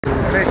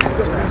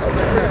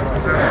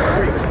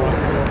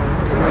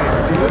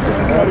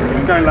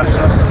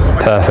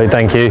Perfect,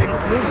 thank you.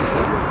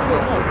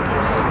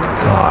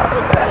 Right.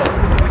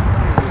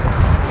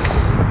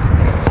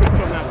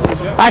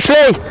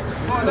 Ashley!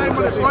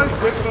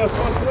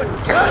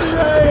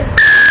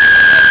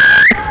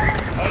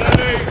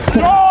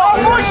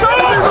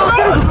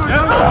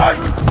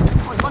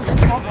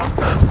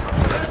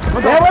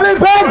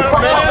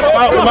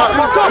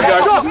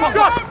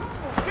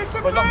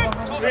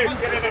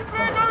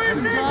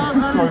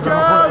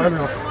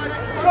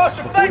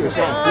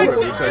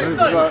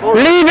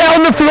 Leave it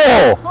on the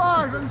floor!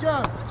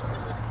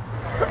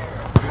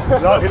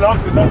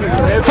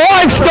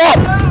 5, stop!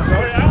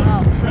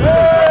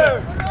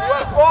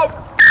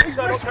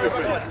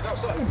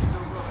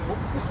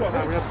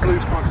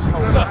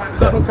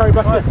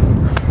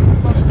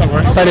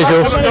 Ten is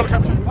yours.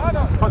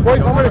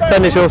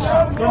 10 is yours.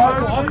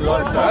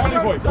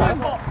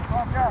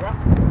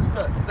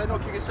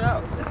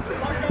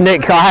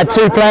 Nick, I had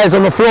 2 players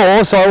on the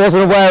floor, so I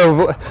wasn't aware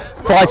of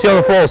fighting on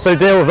the floor, so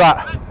deal with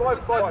that.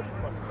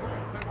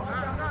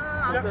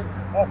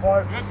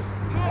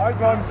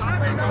 Eyes on.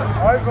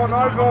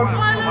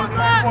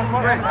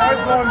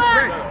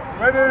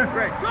 Ready.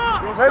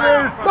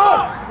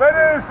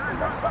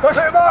 Push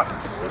him up.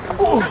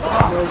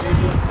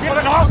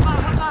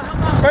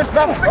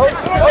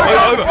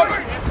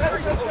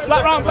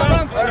 Black round.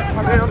 I'm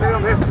here.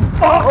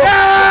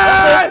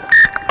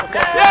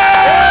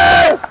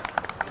 Yes!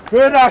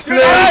 Good, Ashley.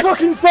 Yeah,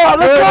 fucking start.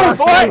 Let's go,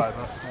 boy.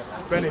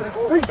 Benny.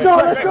 Big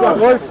start. Let's go,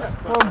 boys.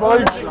 Come on,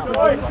 boys.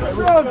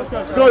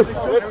 Let's go.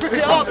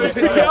 Let's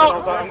pick it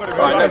up.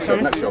 Right, next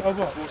shot.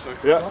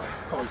 Yeah.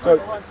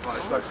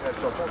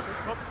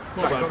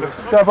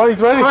 Go, buddy.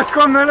 Ready?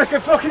 Westcombe, man. Let's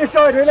get fucking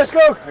inside here. Let's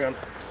go. Hang on.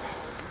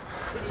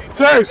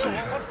 2.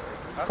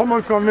 Come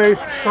on, Tommy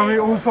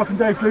all fucking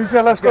day, please.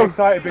 Yeah, let's go. Get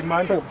excited, big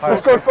man.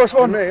 Let's go, first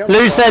one.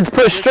 Loose heads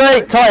push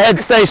straight, tight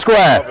heads stay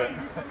square.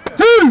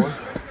 2!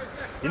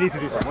 You need to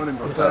do something.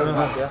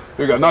 Here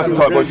we go, nice and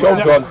tight, boys.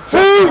 Shoulders on.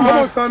 2! Come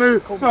on, Sanu.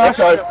 Go, Ash.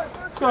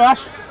 Go,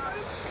 Ash.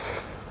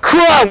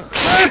 Crunch!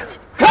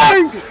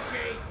 Tank!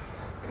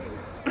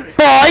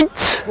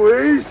 Bite!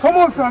 Please. Come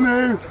on,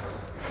 Sanu.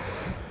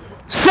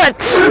 Set!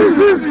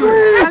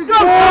 Let's go!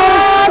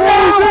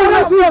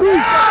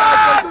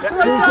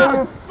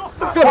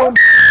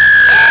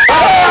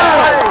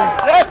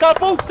 Yes, our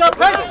ball's up.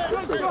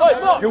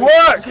 Good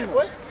work.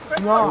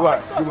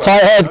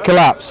 Tight head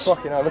collapse.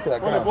 Fucking hell, look at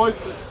that.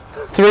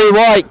 3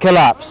 white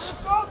collapse.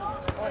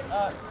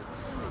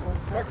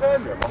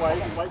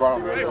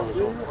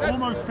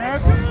 Almost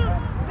 10.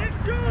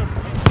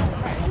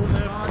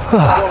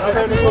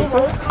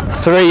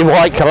 3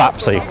 white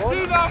collapsing.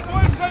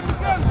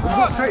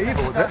 Straight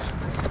evil, was it?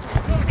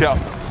 Get up.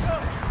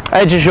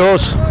 Edge is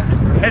yours.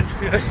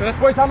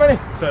 Boys, how many?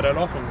 So that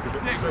last one was a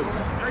bit.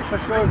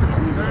 Let's go.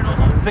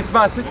 6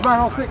 man,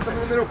 all 6, I'm in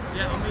the middle.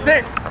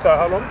 6! So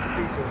how long?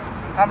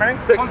 How many?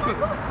 6. All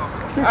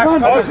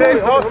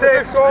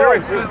 6.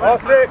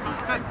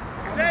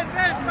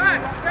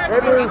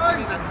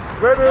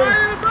 Ready.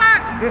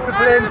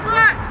 Discipline.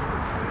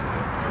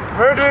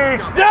 Ready.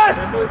 Yes!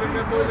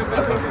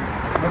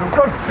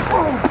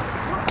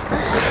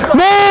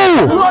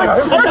 Move!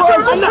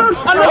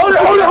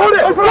 Hold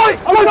it! Right!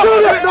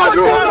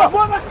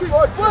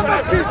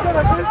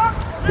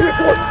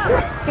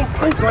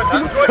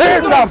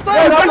 Hands up!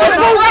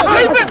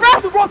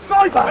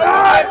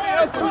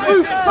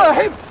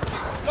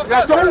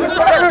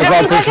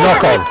 Advantage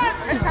knock on.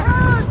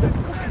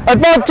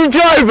 Advantage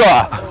over!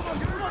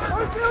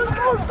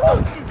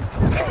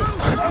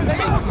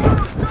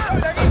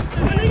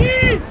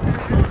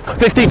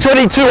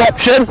 50-22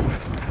 option.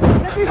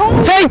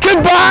 Take him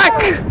back!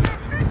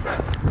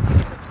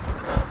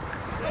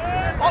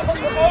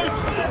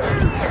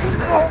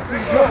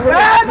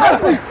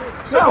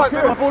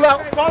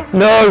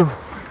 No.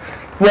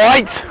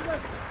 White.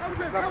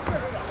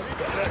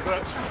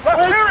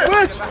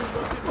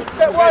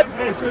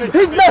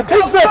 Pigs left.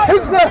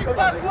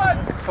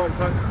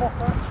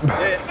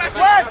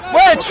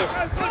 Wedge.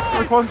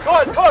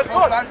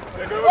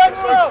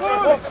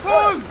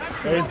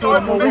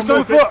 He's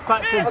on foot.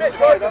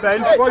 Ben,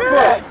 right foot.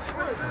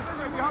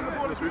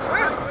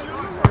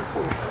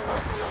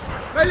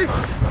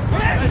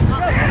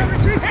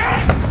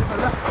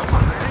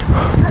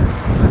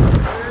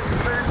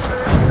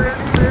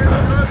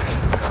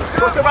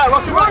 Rock it back.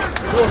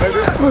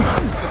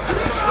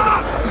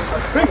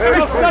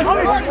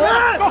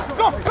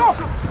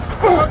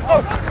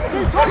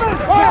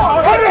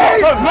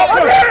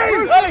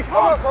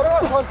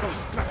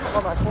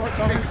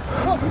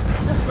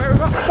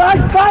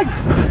 Bang!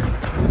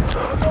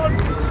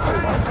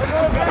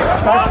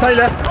 Stay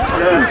left.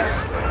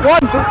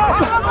 One.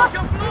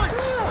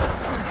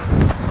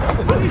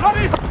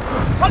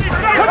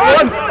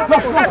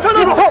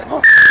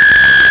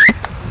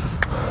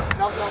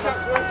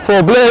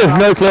 4 blue,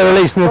 no clear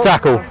release in the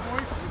tackle.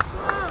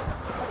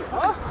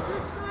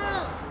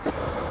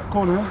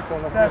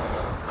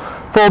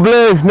 4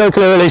 blue, no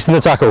clear release in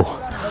the tackle. 4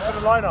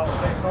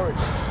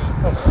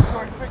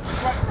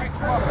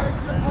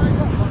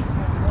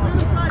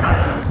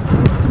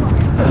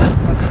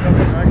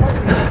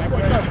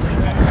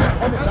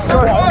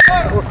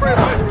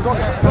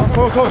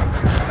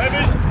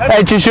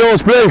 Edge is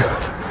yours, Blue.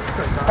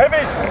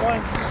 Heavies.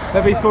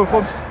 Heavies, go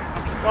front.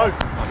 Go.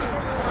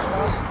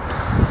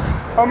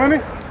 How many?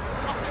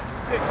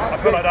 I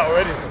feel like that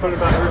already. Put it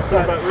back, Ruth.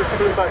 Put it back, Ruth.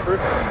 Put it back,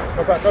 Ruth.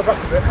 Go back a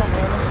bit.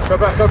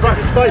 Go back.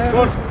 Space, go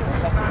on.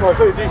 Oh, it's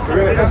only these two,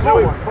 isn't it?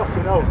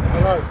 Fucking hell.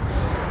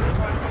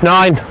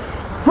 9.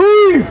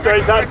 So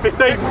he's at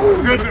 15.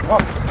 Good.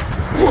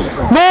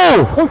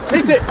 No!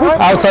 Hit it.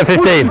 Outside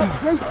 15.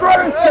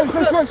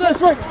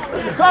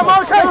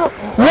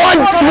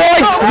 Once,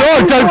 right! No,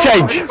 don't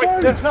change.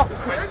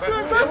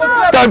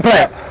 Don't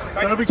play it.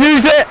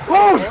 Use it.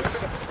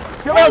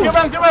 Get on.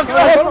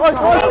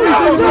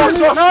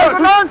 No,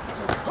 come on.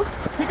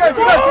 Keep going.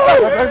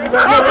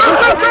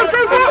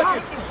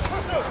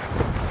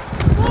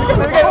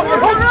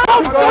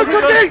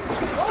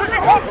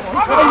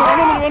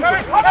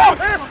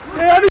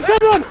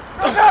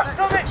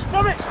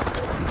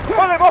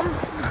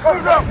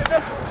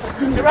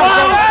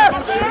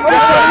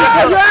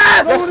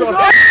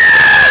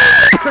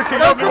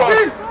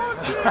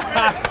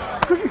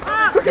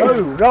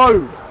 No.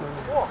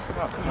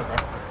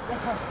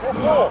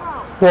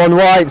 One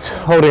right,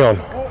 holding on.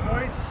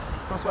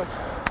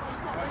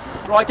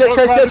 Right, get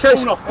chase.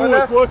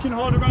 Working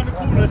hard around the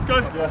corner, let's go.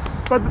 Yeah.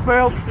 Spread the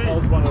field.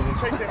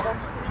 Chase it,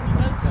 Bombs.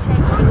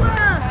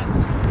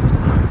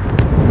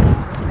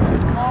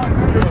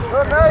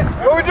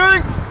 What are we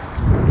doing?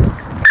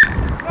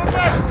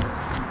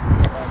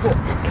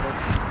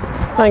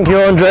 Thank you,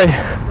 Andre.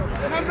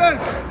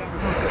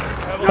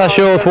 That's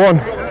yours, 1.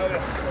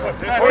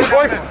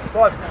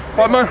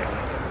 5 man.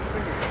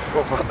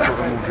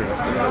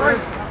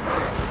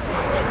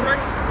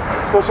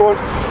 Close one.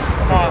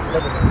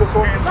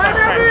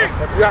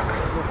 Yeah.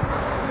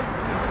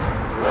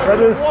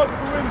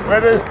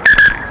 Ready.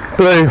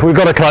 Blue, we've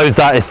got to close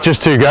that. It's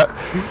just too good.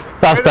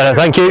 That's better,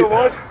 thank you.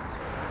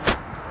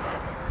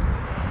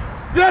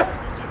 Yes!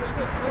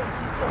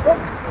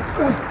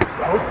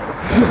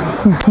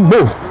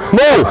 Move!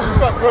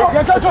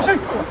 Yeah, go, Joshy!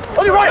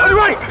 On your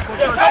right!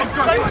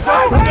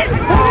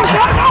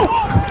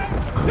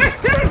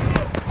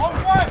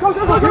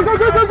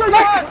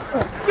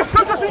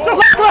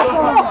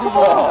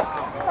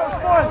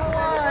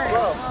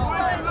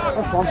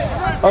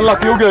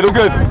 Unlucky, all good.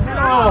 Let's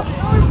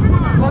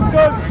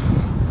go.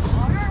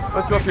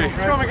 That's Joshy.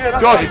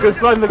 Josh, good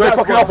blend the go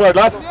fucking offload,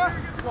 lad.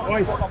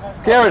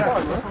 Kieran.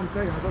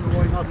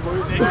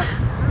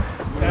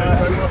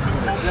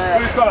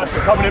 Who's got us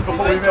coming in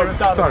before we move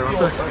down? No.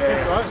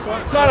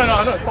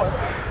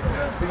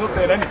 He's not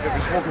doing anything,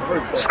 he's walking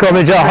through.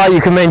 Scrummage at height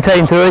you can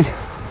maintain, 3.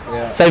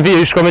 Yeah. Same for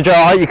you, scrummage at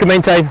height you can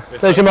maintain.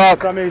 There's your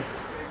mark. Sammy,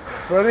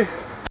 ready?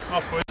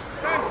 Nice boys.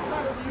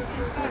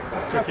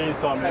 Quick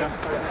inside, yeah?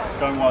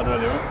 Going wide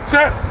earlier.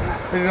 Set!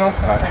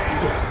 Right.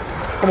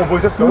 Come on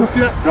boys, let's go.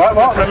 Right,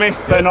 Mark. Sammy,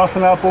 play nice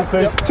and loud, ball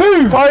please.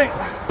 2! Tight!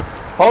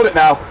 Hold it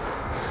now.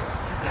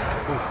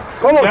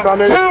 Come on,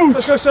 Sammy. 2!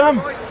 Let's go,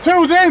 Sam.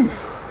 2's in!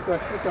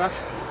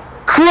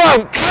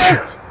 Crouch!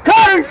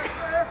 Crouch!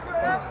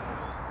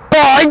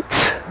 Bite!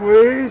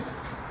 Squeeze!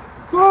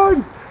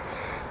 Good!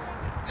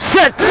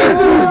 Set!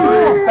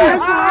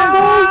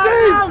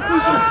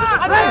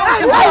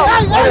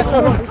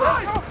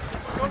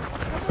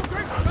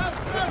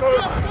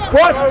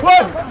 What?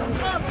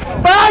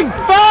 Bang!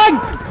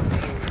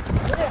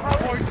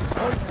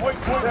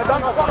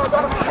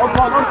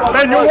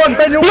 Ben, you're one.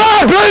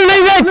 Blue,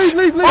 leave it!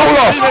 Leave. Oh,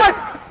 lost!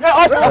 Yeah, I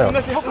stop.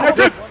 That's good. That's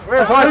it.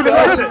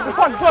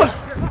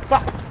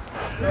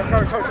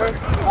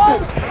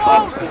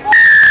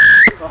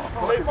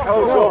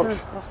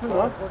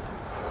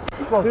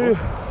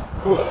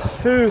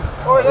 Two.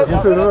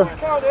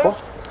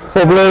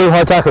 For Blue,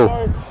 high tackle.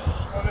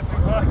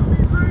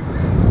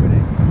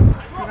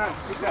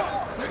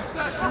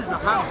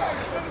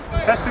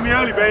 Testing me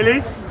early,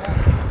 Bailey.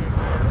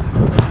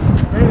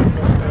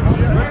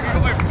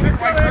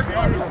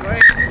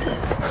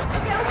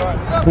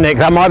 Nick,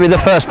 that might be the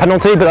first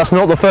penalty, but that's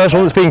not the first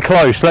one that's been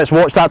close. Let's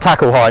watch that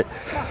tackle height.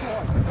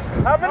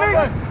 How many?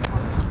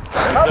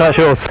 That's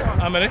yours.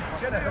 How many? 5.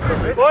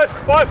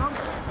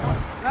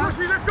 Let's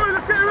go,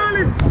 let's get it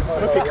early.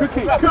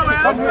 Cookie.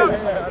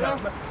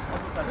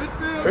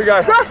 Here we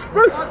go.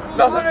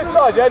 Nothing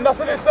inside, yeah?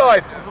 Nothing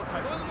inside.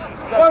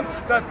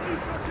 Sam.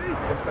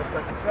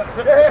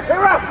 Here,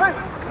 Ralph, mate.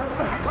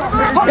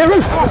 Here,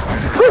 Ruth.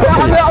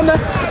 On there.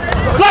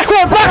 Black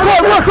one,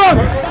 work on.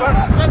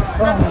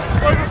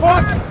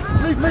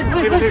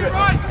 Leave it.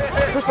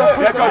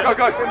 Yeah, go.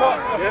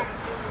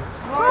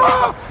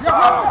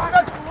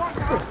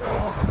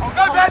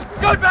 Yeah.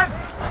 Go, Ben.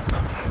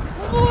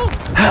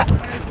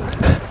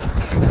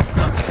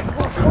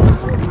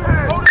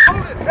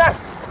 Hold it. Yes.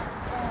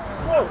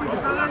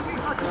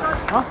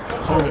 Huh?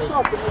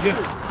 Yeah.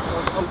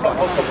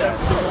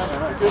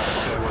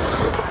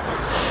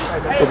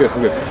 Okay.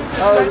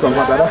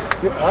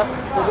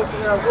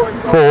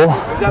 4.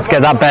 Let's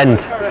get that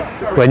bend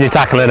when you're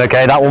tackling,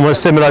 okay? That one was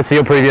similar to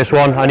your previous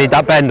one. I need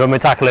that bend when we're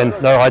tackling,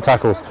 no high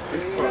tackles.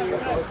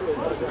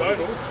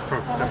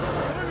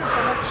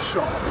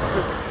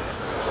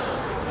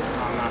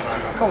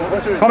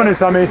 Come on in,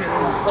 Sammy.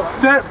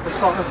 Sit.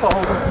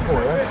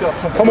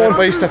 Come on.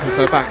 Where are you stepping to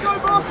the back?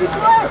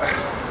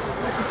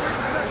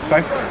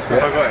 Okay.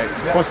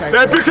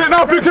 Yeah, book it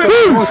now, book it.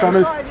 Come on,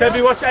 Sammy.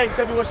 Sebi, watch 8,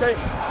 Sebi, watch 8.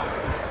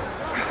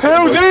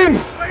 Tails in.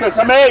 Yes,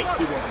 Sammy.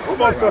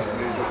 Come on, sir.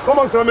 Come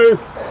on, Sammy.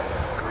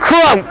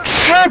 Crunch!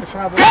 Cut!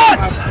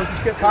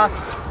 Skip pass.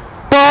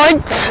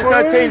 Bite!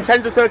 13,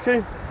 10 to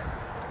 13.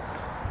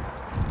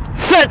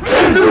 Sit!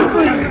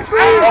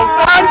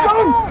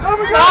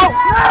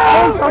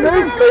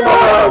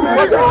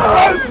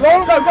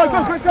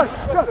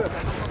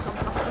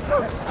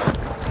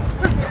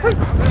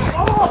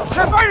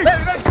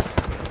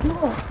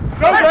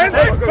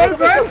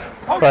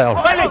 Go, Right on.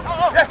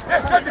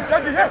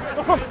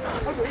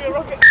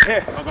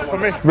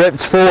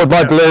 Ripped forward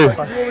by blue,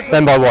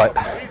 then by white.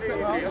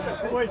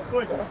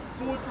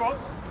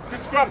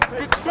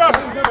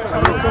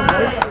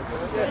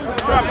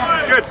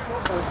 Good.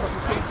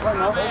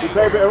 We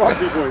play a bit of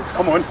rugby, boys.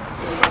 Come on.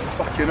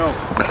 Fucking hell.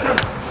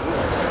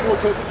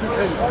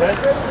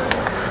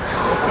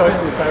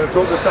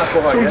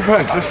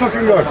 Let's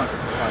fucking go.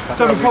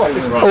 7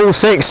 o'clock. All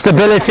 6,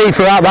 stability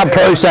throughout that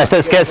process.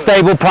 Let's get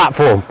stable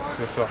platform.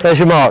 There's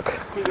your mark.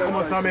 Come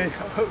on, Sammy.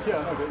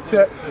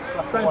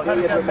 I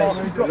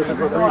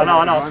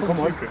know.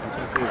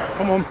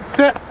 Come on.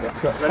 Sit.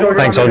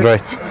 Thanks, Andre.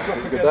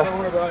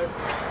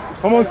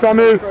 Come on,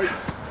 Sammy.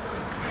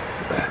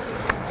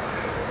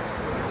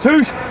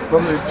 Two.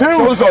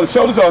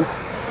 Shoulders on.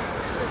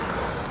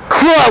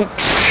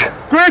 Crunch!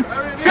 Grip.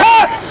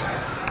 Cut.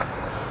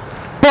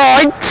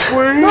 Bite!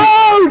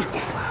 Load.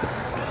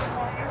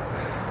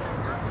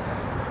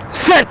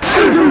 Sit!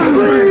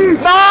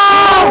 No!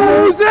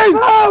 Losing!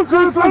 No!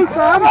 Good play,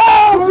 Sam!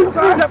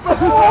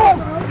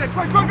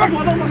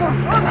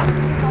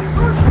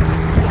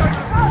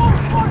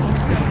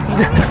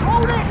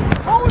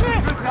 Hold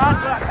it!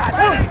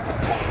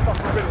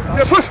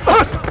 Yeah, push!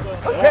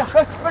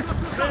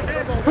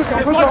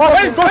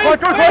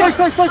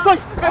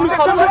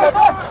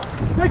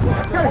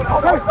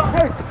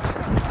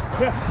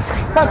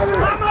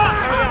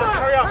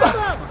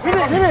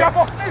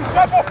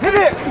 Hit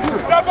it!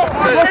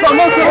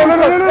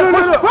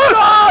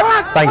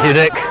 Thank you,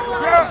 Dick.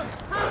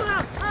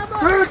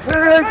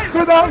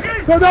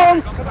 Go down!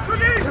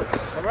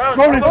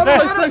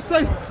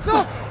 Stay!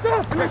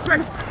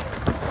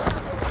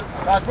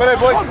 Nice, well,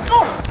 boys.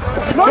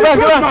 Get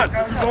down.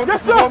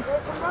 Yes, sir.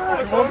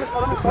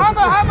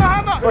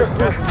 Hammer.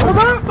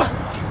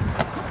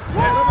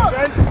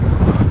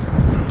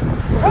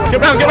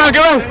 Get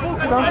down.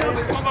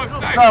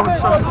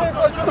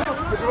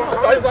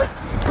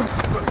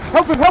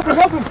 Help him.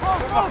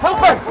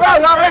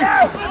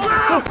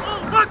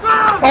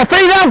 Oh,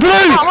 feet down,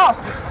 blue!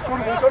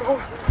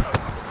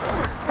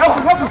 Help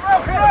him.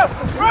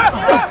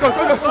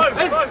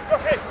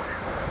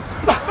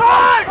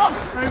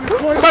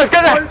 Go,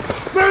 get there.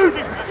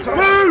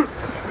 Move.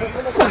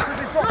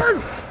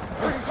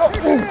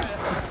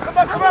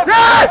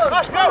 Yes!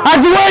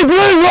 Hands away,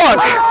 blue,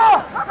 watch!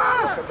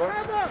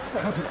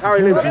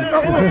 Harry, leave it.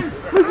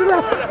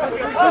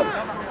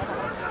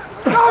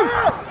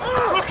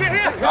 Look at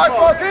here. Nice,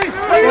 Marty.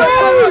 Stay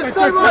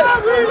right.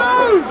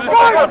 Reload.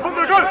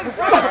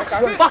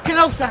 Fucking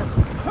hell, Sam.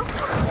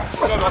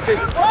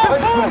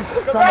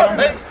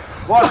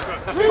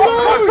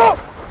 Stop.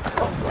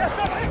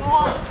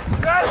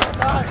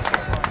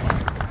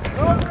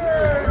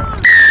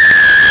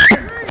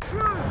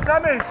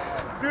 Sammy,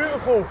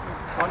 beautiful.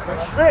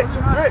 Rich.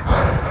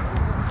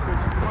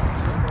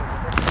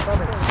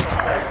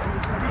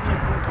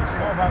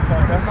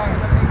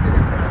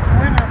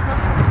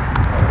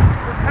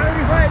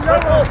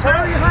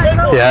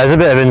 Yeah, there's a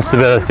bit of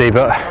instability,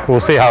 but we'll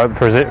see how it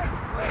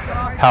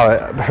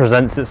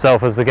presents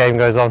itself as the game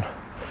goes on.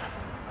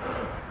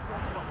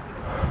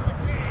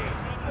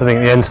 I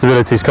think the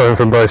instability is coming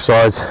from both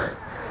sides.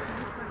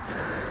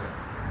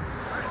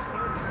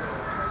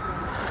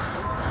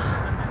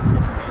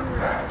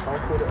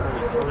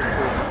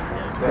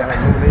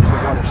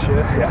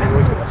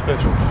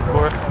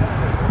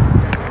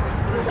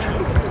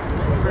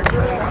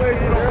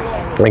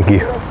 Thank you.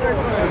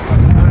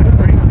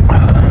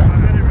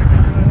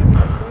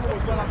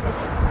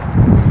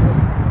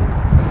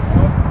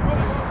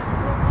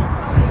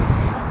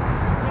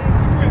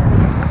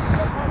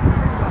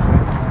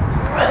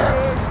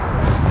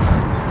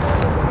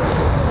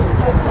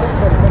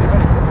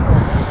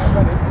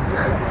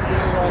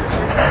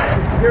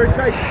 Here it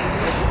takes.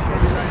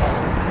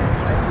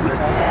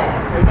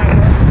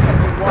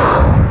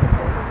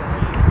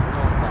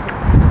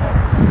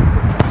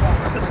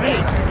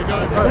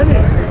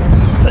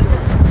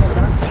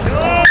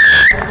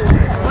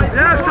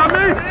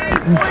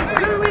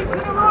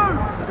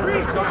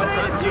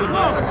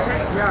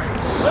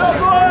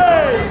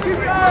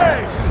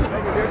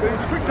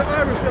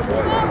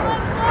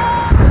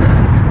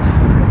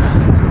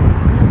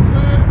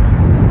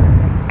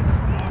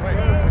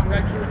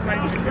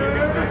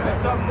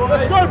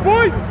 Let's go,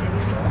 boys!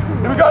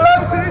 Here we go,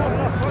 lads!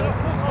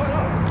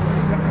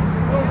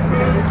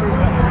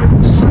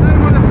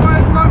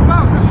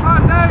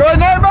 Go in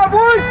there, my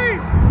boys!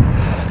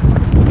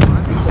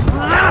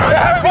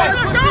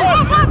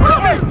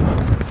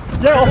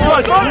 Yeah,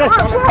 offside.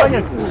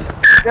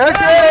 Yeah,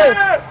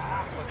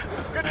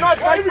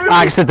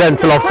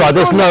 Accidental offside.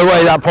 There's no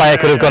way that player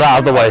could have got out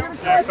of the way.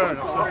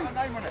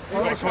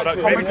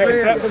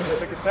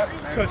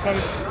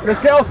 let's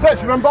get our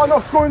sets, remember?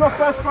 Not scoring off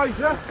first phase,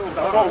 yeah?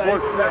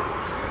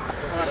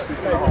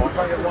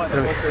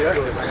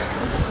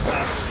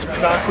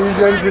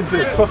 Easy entrance,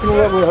 it's fucking all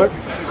that work.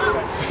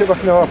 Let's get back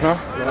in the half now.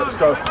 Yeah, let's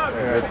go.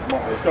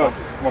 Let's go.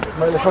 Come on.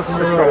 Mate, let's fucking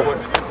go.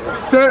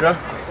 Sit! Yeah,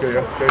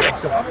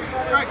 let's go.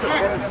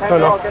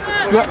 Turn off.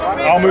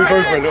 Yeah. I'll move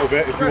over a little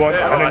bit if you want,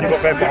 and then you've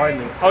got Ben behind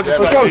me.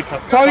 Let's go.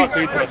 Tony!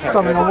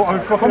 Something on what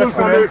I'm fucking up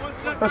for.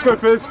 Let's go,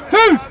 Fizz.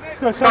 Twos!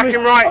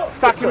 Stacking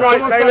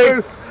right,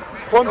 Bailey.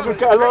 Ones would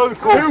get a low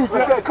call. Twos,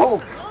 let's get a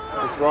call.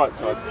 It's right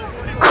side.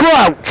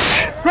 Crouch!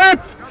 Grab!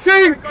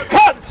 Shoot!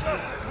 Cut!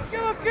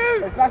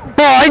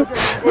 Bite!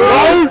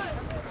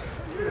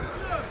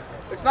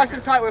 It's nice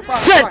and tight with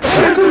fast. Sit!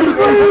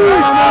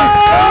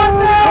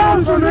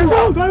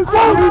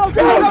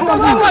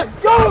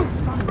 Go!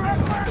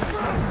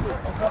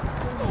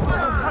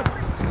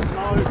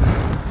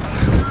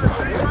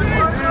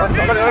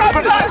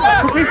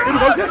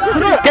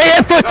 Get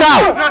your foot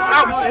out!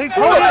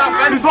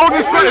 He's holding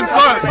his foot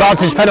inside.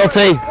 Advantage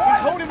penalty.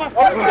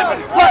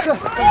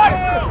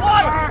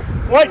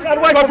 Wait,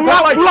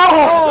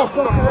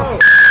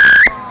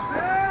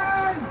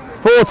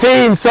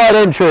 14 side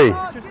entry.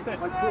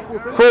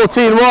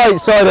 14 right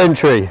side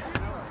entry.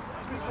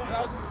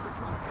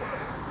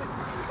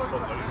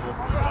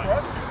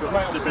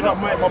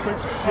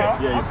 Yeah,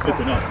 you're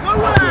slipping up.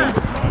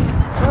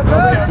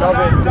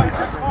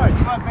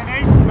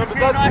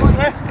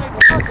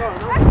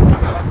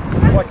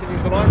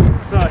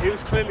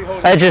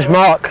 Edges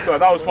mark. So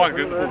that was fine,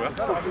 good ball,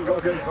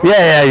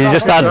 Yeah, you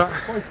just had. Was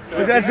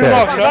it edges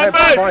mark?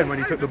 Fine when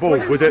he took the ball.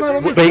 Was it?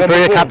 Speak for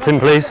your captain,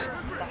 please.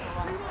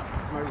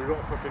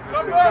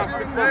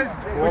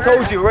 We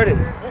told you already.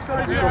 Give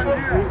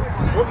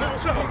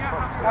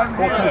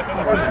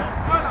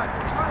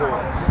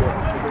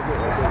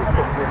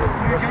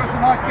us a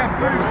nice game.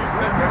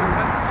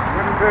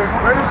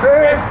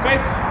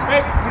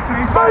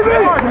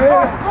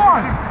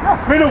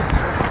 Middle.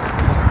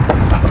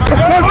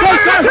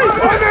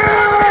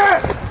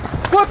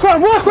 Work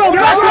on!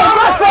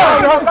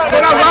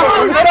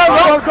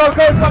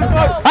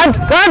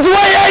 Hands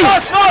away,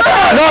 8!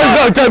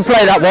 No, don't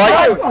play that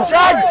white.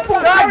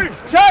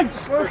 Change!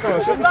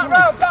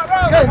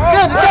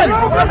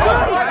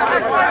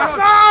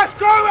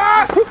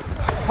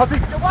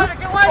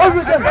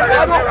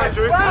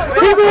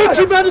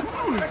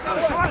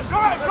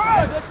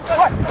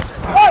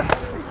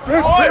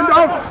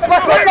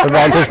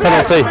 Advantage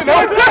penalty.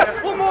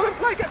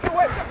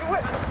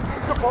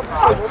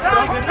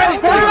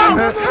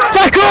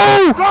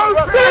 Tackle!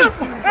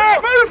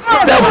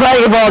 Still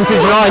playing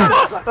advantage 9.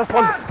 That's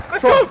one.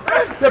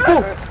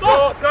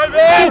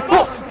 Yeah,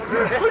 pull.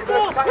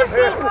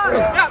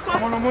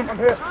 One on one. I'm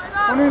here.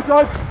 On the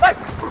inside.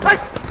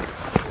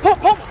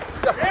 Pop.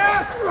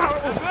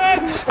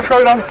 Go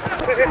down.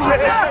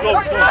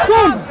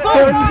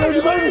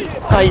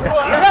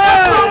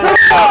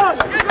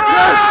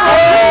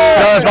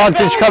 No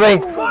advantage coming.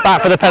 Back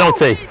for the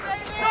penalty.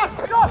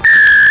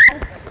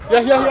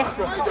 Yeah.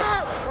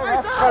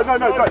 No,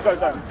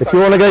 don't. If you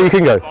want to go, you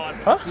can go.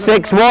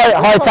 6 white,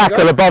 high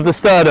tackle above the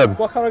sternum.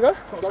 Why can't I go?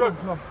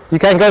 You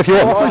can go if you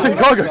want. I said you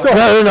can't go, sorry.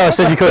 No, I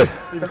said you could.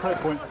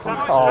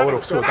 Oh, I would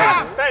have scored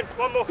that. Ben,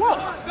 one more.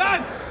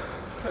 Ben!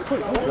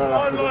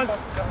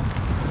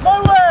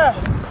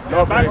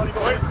 No, Ben.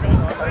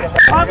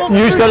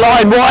 Use the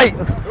line, white.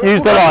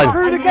 Use the line.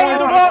 Through the gate.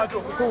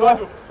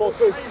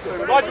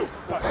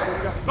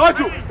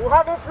 Nigel! We'll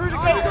have it through the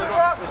gate.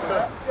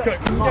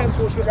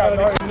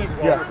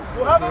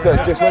 So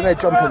it's just when they're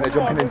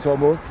jumping into our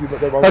move.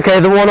 Okay,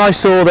 the one I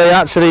saw, they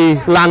actually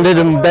landed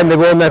and then they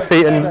were on their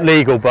feet and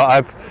legal,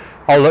 but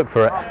I'll look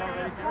for it.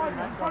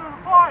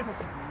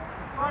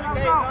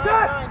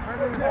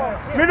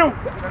 Middle!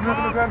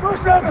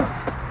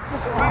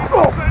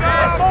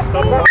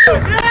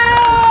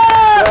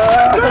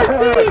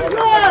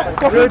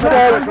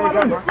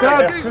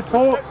 Good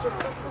talk.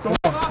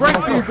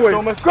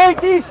 Great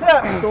D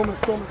step.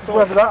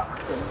 Whoever that.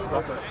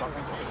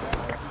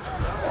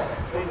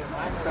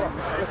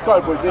 Let's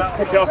go, boys. Let's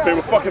pick it up here.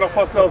 We're fucking up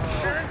ourselves.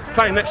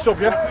 Take next job,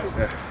 yeah?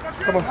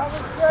 Come on.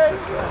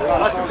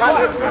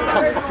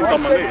 Cunt's fucking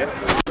done my knee, yeah?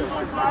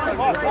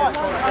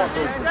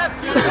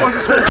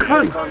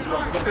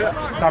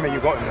 Sammy, you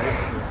got him,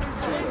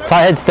 mate.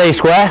 Tight head, stay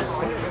square.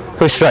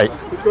 Push straight.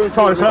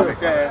 Time, sir.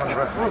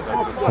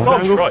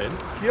 Not trying.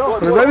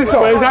 Where's his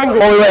What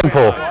are we waiting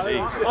for?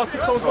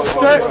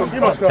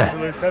 You must have to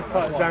lose head.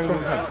 Tight his angle.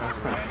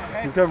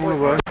 He's going all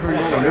over.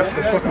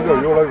 Let's fucking go.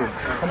 You're all over him.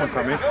 Come on,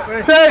 Sammy.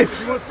 Safe!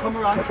 I'll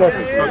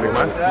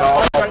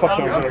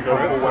fucking go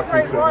full work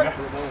into it.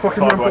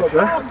 Fucking run up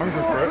there. I'm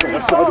good for it.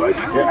 Sideways.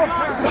 Yeah.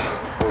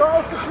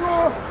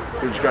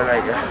 We just go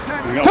late,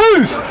 yeah.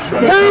 Twos!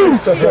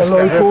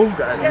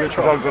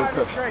 Because I'm going to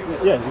push.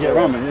 Yeah, you get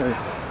around me, yeah.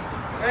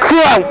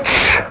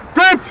 Crouch!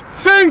 Gripped!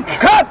 Sink!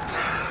 Cut!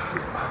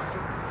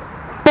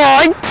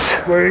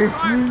 Bite! Move!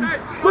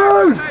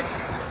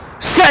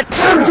 Set!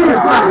 Let's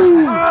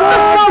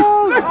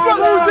go,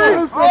 Lucy!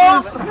 Go!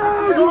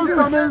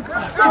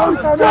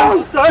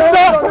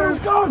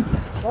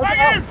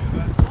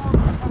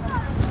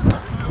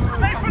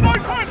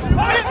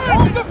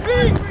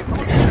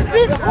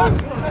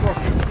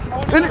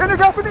 In the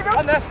gap, in the gap!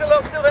 And they're still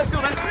up, still there.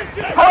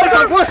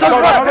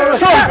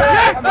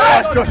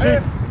 That's Joshy.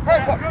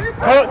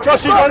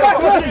 Joshy,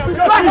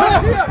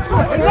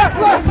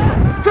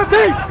 Good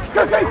team!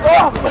 Good team!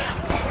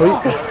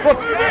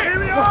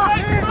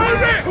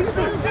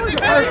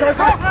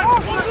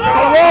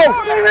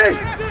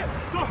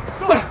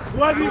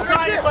 What have you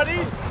started, buddy?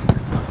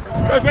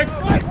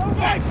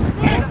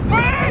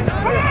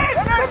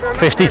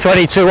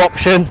 50-22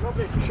 option.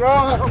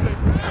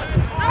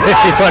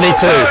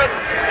 50-22.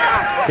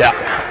 Yeah.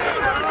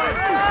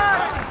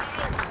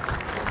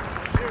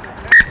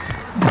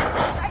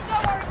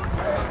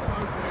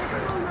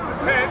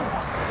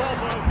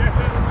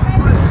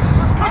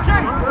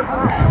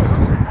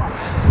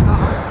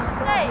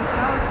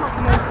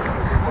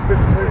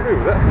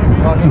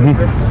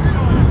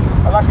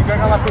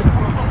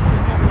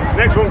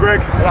 Next one, Greg.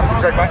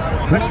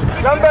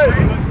 Numbers.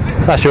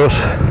 That's yours.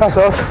 That's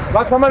us.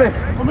 That's how many?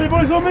 On me,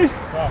 boys, on me.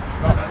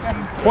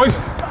 Boys.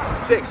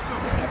 6.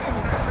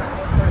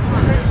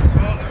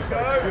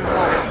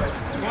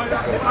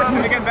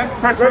 Again, Ben.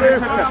 Ready.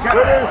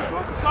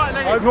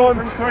 Eyes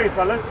on. 3,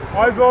 fellas.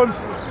 Eyes on.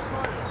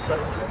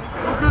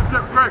 Good,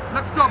 Greg.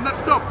 Next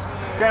job.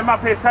 Get him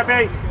up here,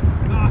 Sebby.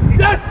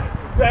 Yes!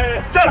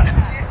 Set up.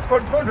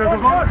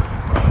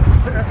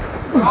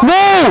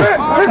 No!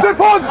 It's it,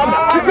 Pons!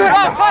 It's it!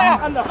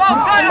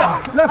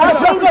 Left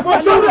shoulder!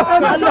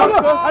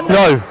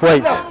 No,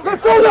 wait.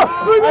 Left shoulder!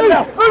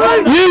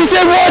 Use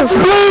it once,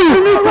 blue!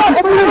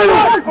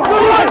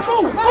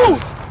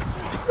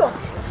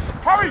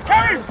 Carry!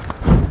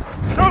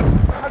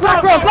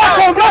 Black round!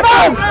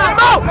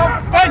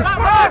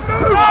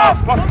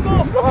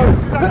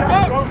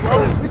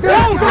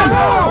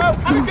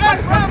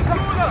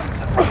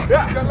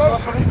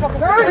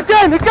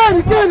 Again!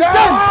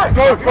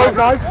 Go,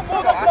 guys!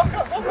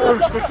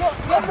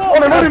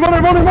 On him!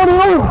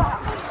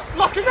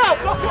 Lock it out!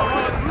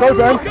 Go,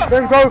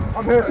 Ben, go!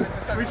 I'm here!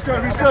 Reach go!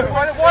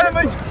 Why don't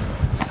we...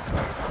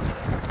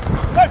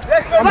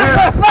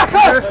 Black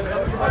us!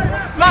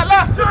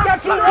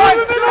 Catch all right!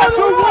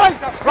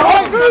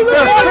 Right through the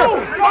middle!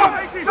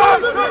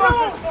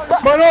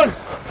 Man on!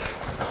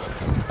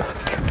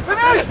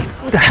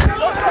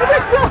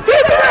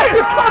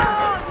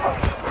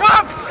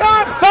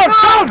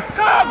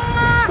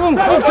 Come!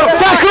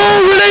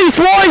 Tackle! Release,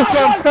 White!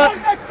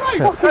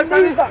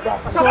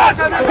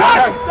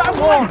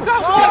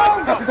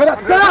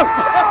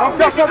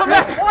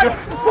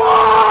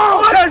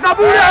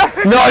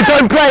 No,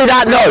 don't play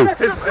that, no!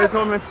 It's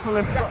on me.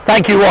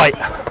 Thank you, White.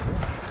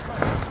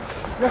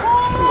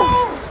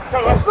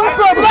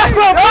 Black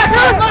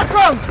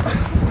round!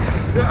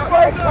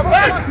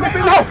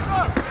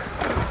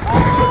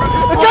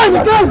 Again!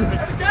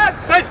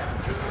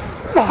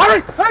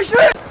 Hurry!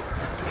 Patience!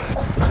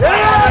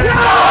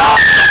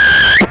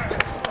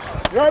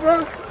 Yeah, bro!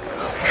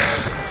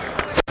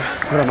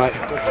 Yeah, mate.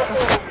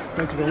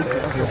 Thank you very much.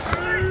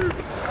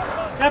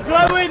 They're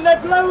blowing!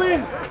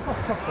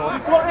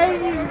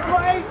 You've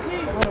got 80!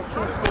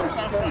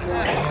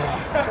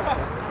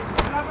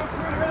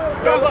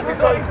 Goes like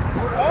it's like...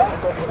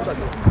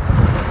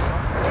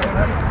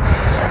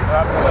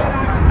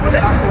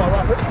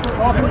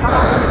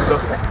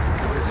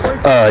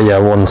 Yeah,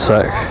 1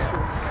 sec.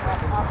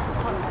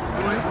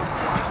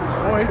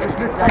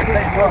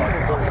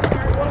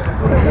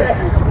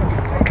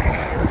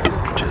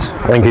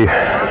 Thank you.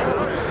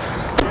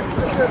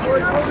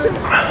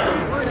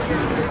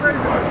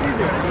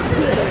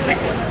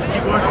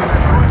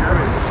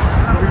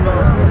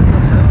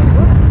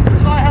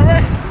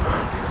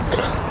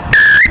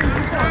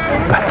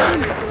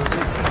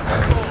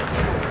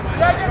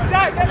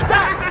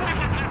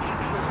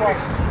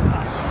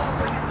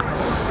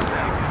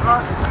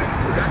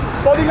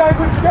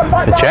 A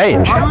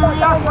change?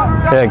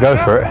 Yeah, go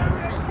for it.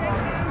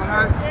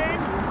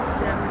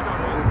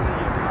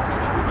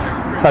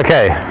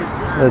 Okay,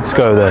 let's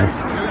go then.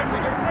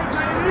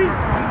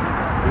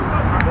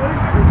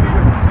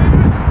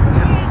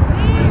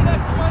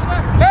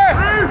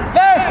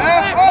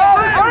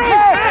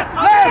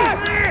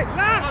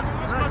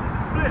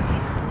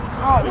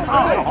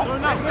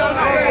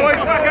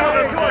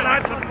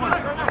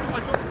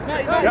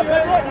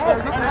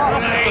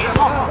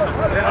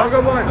 I'll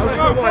go wide.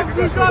 You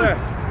guys go there.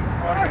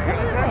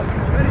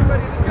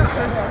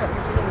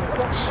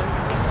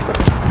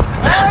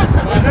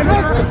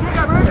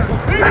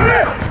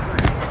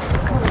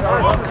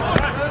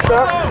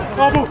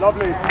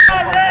 Lovely.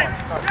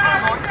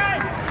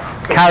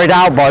 Carried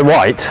out by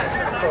White,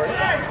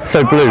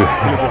 so blue.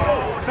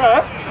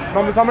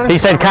 He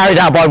said carried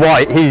out by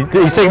White. He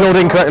signalled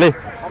incorrectly.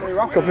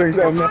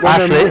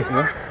 Ashley.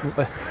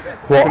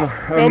 What?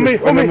 On me.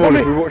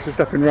 We watched the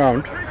stepping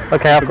round.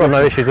 Okay, I've got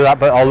no issues with that,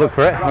 but I'll look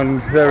for it. And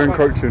they're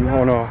encroaching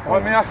on our...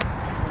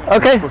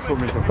 Okay,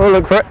 we'll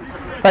look for it.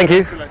 Thank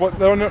you. What,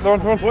 they're on Did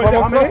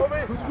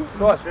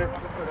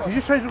you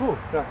just change the rule?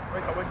 Yeah.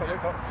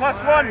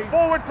 +1,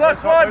 forward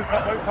 +1.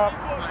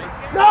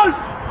 No!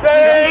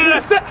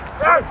 That's it.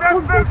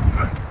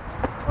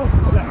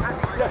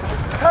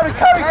 Carry.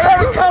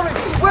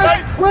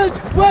 Wedge.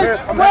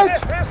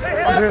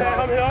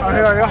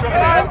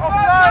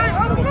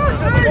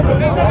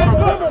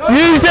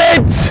 Use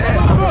it!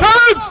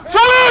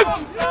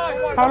 Challenge!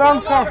 How long,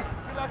 sir?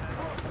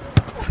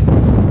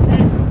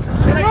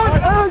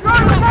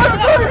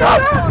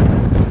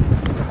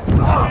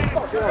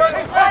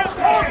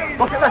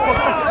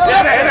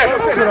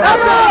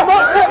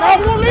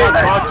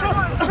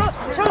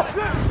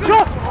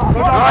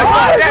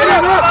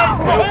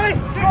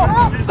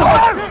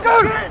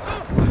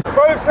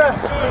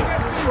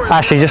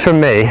 Ashley, just from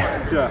me,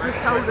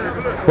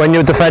 when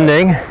you're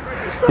defending,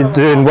 you're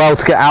doing well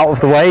to get out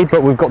of the way,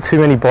 but we've got too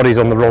many bodies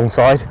on the wrong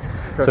side.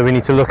 So we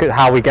need to look at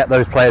how we get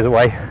those players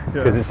away,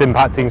 because it's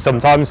impacting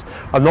sometimes.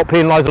 I'm not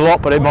penalised a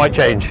lot, but it might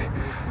change.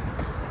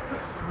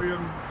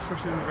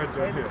 Especially in the red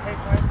zone here.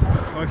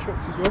 High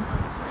shots as well.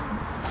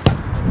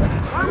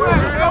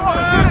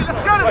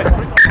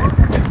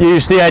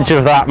 Use the edge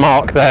of that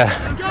mark there.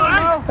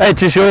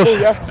 Edge is yours.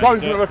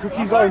 Zones are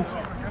cookie zones.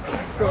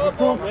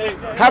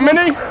 How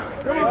many?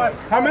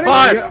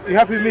 5. You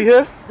happy with me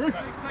here?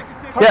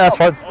 Yeah, that's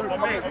fine.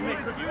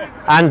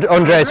 And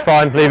Andre is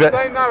fine, leave it.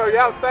 Stay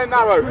narrow, stay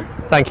narrow.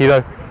 Thank you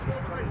though.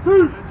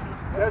 2.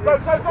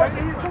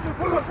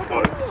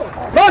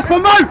 Nice for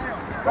Mo!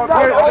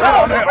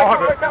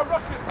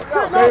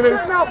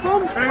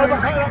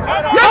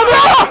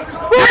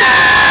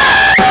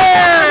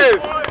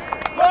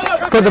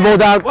 Put the ball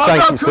down.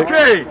 Thank you, Six.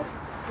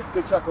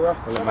 Good tackle,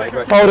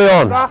 Hold it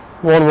on.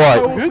 One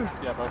White. Good?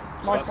 Yeah, bro.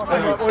 Nice one.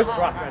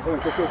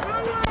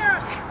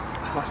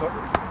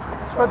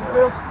 Spread the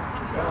field.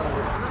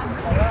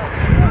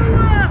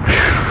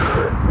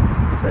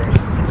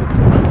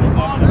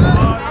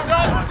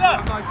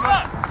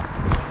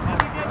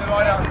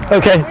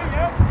 Okay.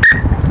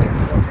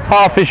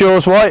 Half is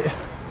yours, White.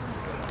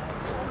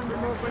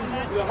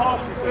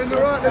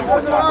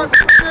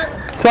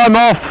 Time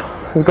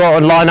off. We've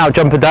got a line out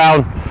jumper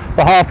down.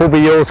 The half will be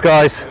yours,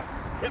 guys.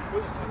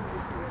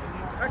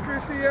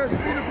 Accuracy, yeah,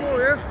 speed of ball,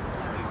 yeah?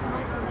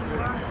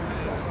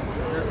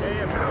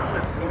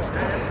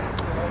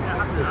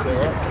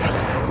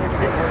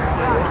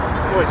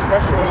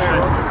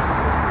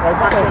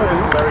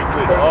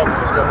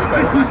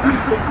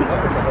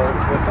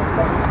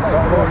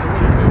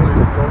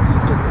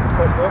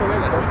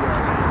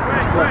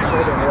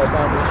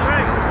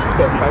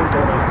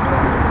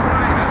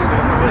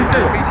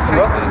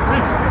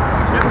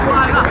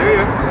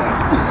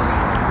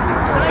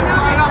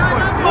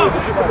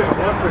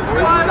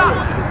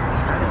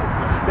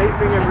 Same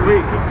thing every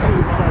week.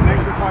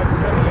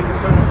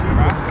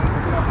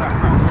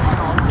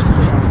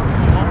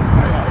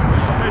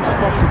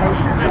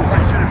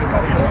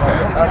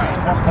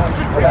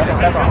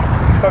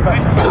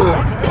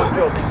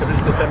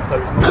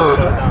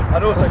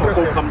 And also, when the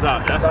ball comes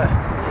out,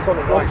 yeah? It's on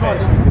the right side.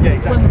 Yeah,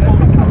 exactly. When the ball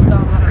comes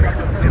down,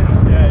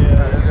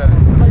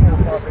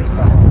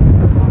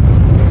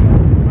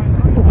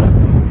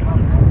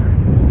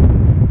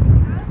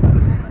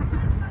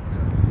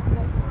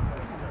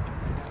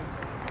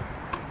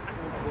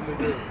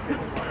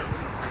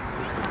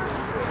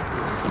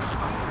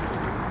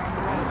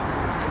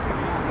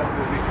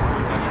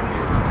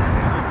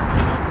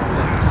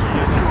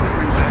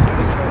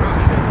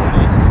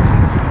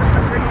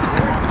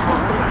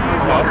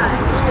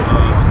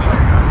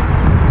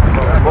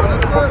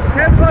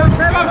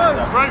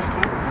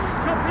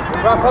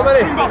 How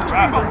many?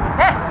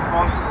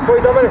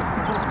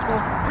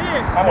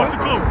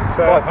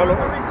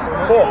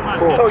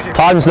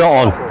 Time's not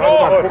on.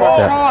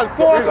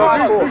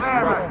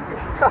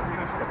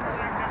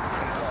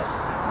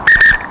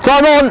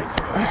 Time on.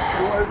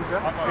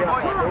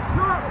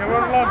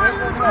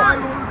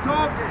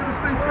 It's going to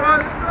stay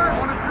front.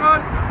 On the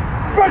front.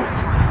 Front.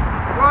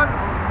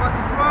 Back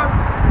in front.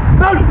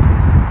 No.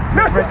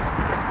 Yes.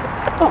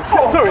 Oh,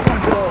 sorry.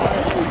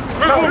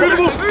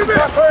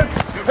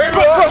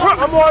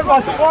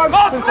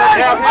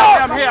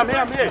 I'm here.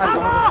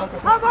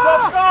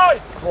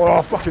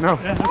 Oh, fucking hell.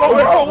 Yes!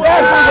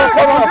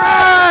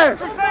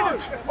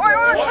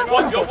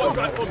 Watch your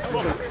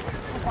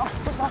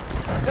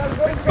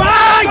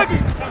bang!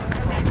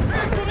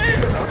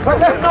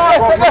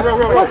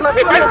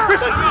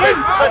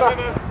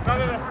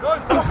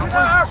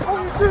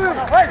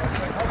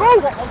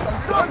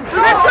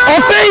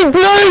 Off feet,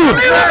 Blue!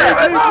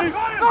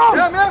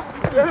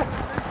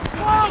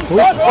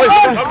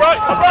 I'm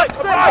right.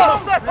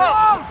 Step up.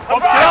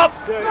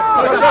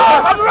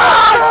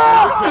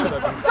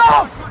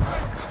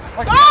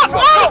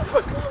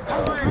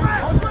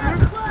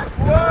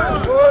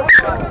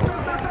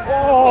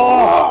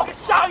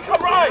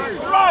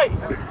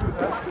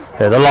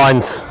 Yeah, the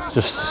lines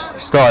just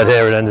started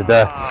here and ended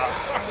there.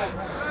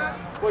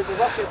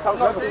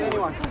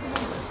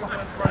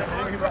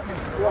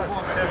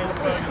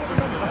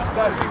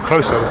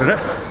 Close though, isn't it?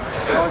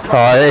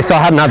 If I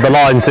hadn't had the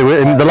lines,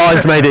 the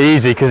lines made it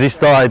easy because he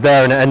started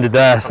there and it ended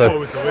there.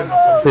 So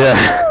yeah,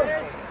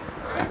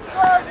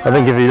 I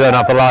think if you don't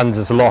have the lines,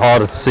 it's a lot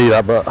harder to see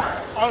that. But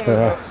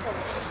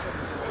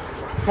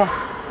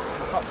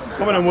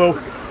come on, then, Will.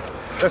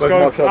 Let's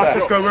go. Let's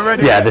go. We're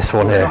ready. yeah, this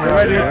one here. We're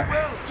ready.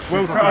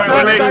 Will,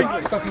 ready.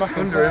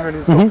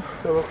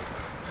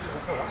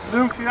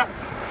 Lou, see that?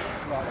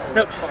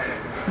 Yep.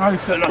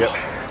 Nice. Yep.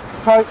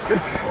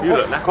 You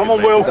look now. Come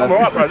on, Will. I'm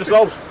alright, bro. Just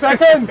hold.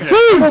 Second.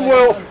 Come on,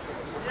 Will.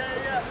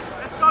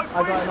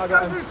 I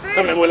got him.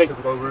 Come on, Willie.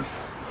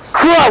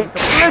 Crouch.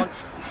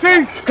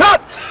 Sink.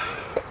 Cut.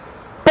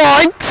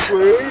 Bite.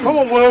 Come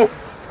on, Will.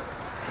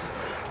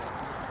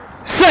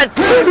 Set.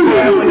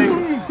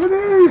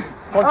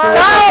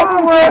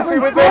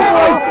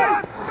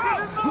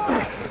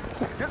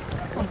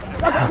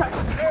 No.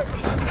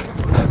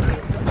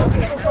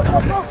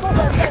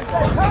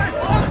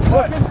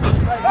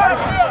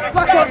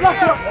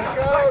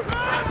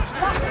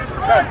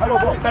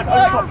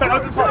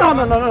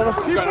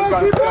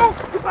 Keep on.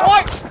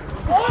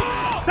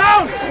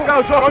 Down. Go,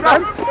 John.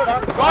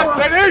 Right,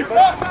 ready.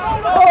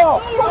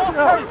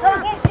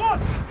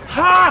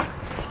 Ha!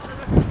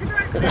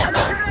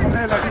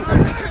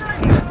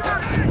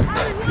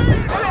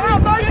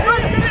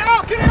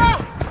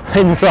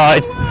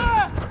 Inside.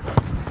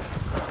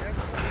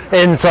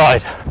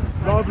 Inside.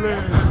 Lovely.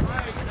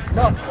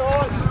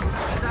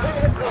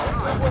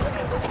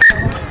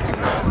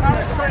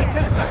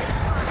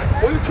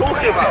 What are you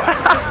talking about?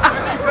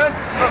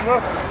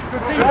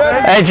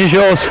 Edge is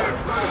yours.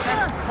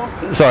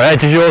 Sorry,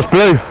 edge is yours,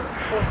 blue.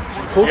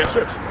 What is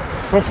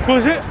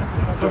it?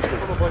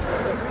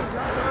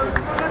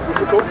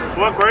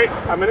 Work great.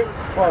 A minute.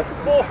 Five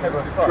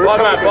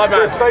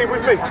man. Stay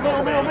with me.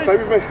 Stay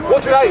with me.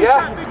 Watch an 8,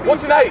 yeah?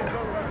 Watch an 8.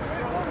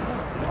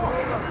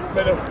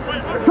 Middle.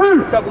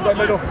 2. Settle down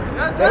middle.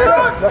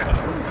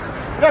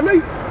 Yeah,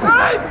 me.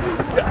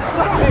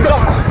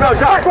 No,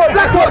 black one.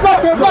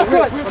 I'm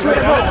here.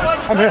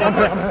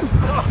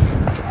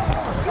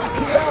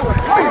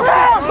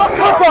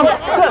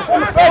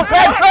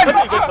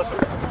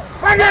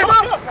 Bang it!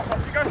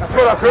 That's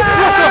what I could.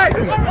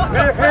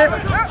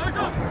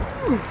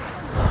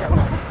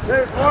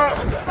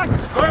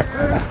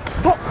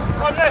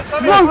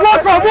 Slow,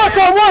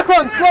 work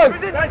on, slow.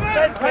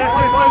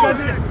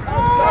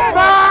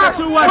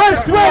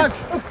 Wedge.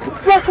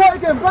 Back right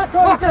again.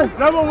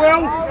 Level,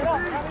 Will.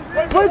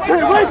 Wedge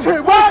it.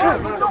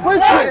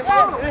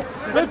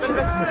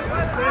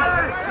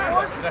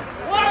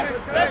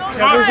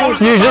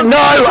 Use it. No,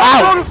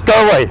 out. Go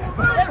away.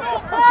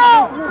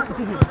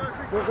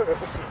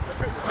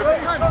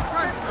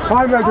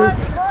 Time ready.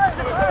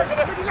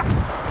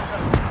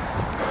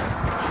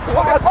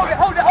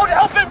 Hold it,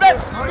 help him, Ben!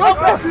 Help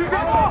him!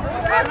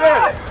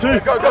 2.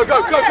 Go.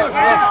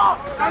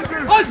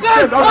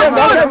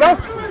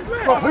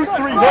 Who's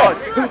 3 wide?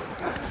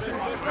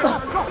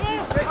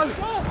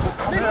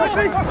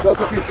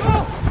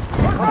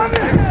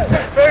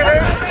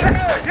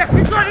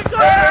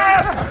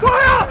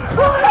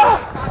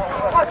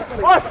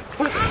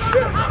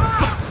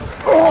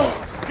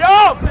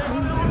 Go!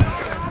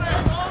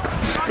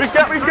 Reach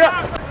get!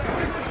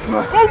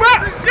 Oh,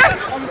 Matt! Yes!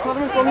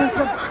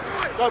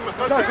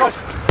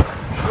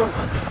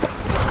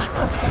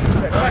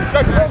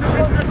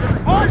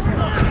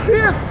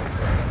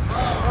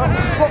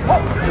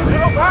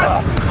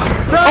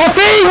 Off E,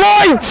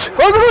 right!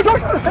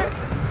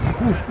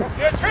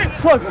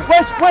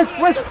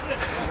 Wedge.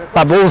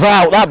 That ball's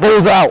out.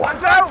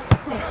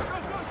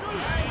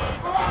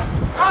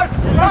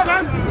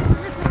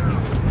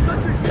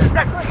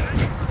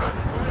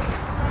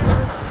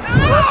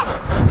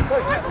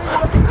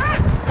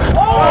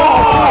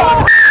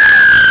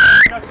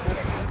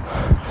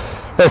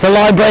 There's a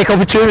line break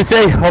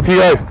opportunity. Off you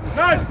go.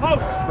 Nice!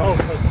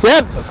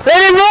 Yep. Let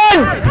him run!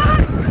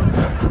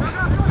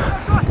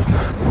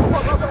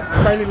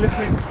 Bailey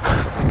lifting.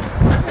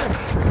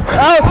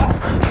 Out!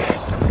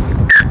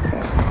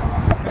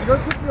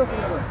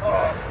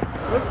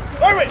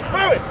 Throw it!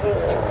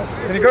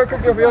 Can you go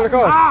quickly off the yellow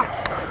card?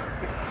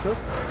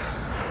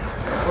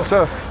 What's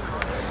that?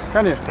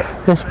 Can you?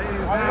 Good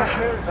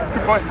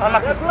point.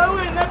 They're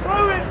blowing!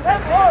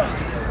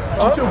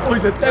 I'm sure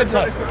boys are dead.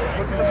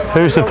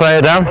 Who's the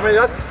player down?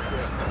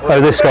 Oh,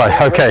 this guy.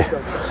 Okay.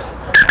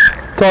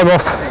 Time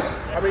off.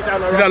 Is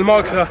that the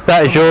mark, sir?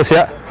 That is yours,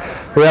 yeah.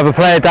 We have a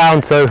player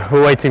down, so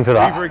we're waiting for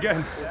that. Over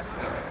again.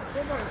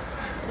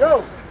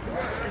 Yo!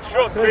 Good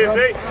shot,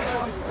 BFD.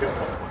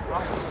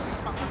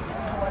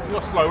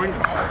 You're slow, isn't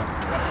you?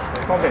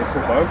 Can't get it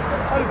too low.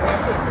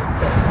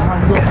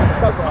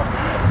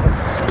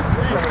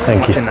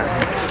 Thank you.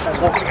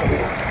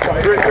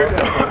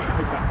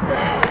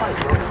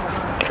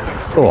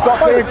 Stop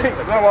doing kicks, I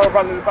don't know why I'm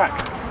running the back.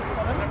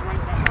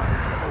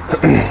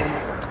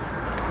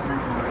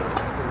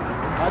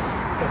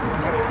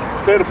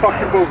 Clear the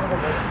fucking ball.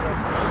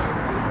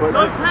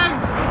 No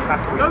pace.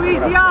 No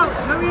easy out.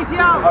 No easy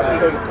out.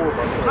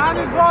 Man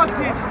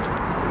advantage.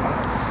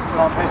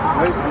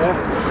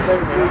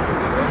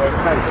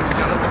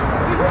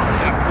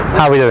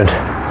 How are we doing?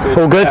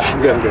 All good?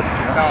 Good.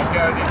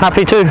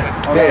 Happy too?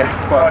 Yeah.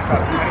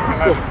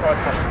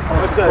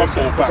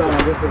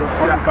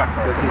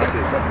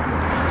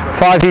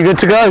 5, you good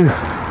to go?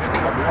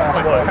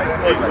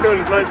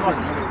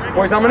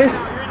 Boys, how many?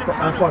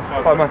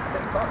 5 man.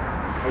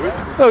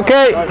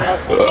 Okay.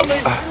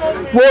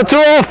 Water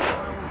off.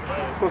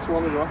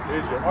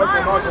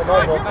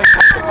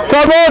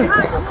 Come on.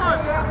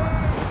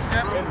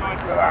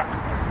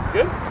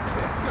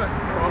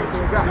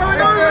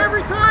 Going over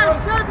every time.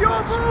 Save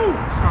your ball.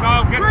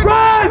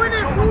 Run. Win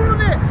it. Ball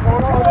on it.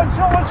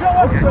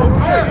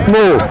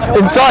 More.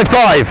 Inside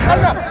 5.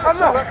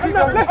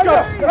 Let's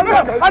go. Get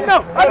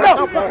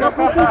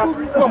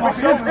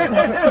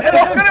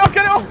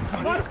it off.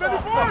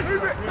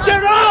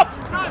 Get up.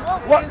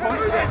 What?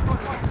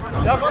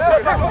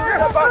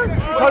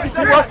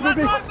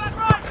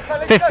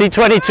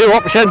 50-22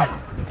 option.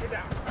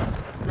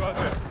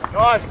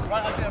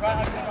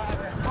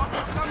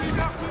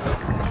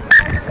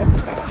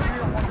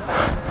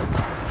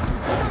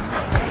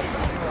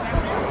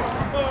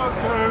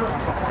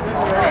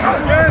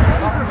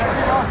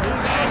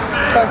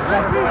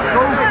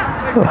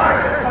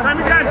 Time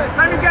again.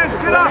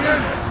 Chill up.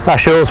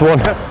 That's yours, one.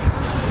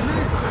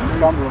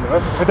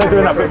 They're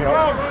doing that bit.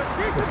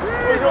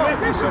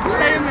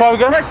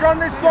 Pressure on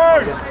this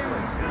one.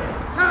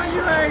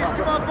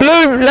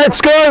 Blue,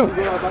 let's go.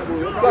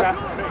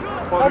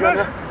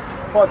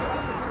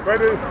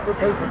 Ready?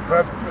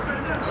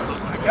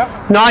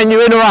 9,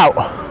 you in or out?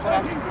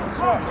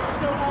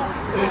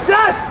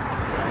 Yes.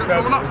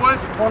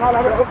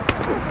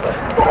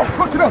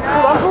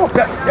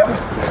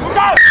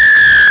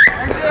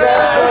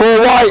 Full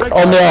right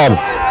on the arm.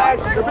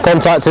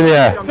 Contact in the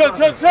air.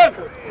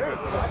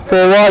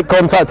 Full right,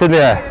 contact in the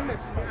air.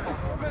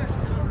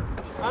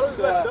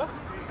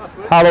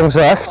 How long's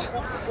left?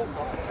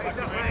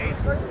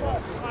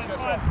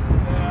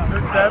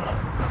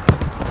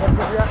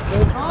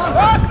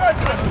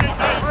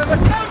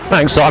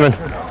 Thanks, Simon.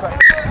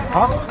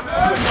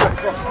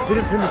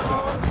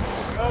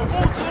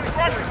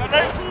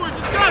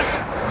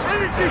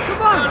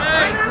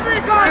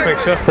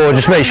 Four,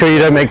 just make sure you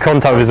don't make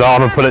contact with his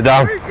arm and pull it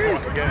down.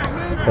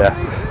 Yeah.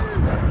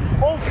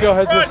 Go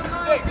ahead.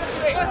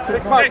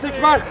 6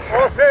 man.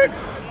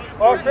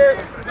 All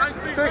 6.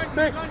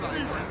 6.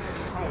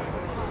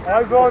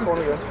 Eyes on.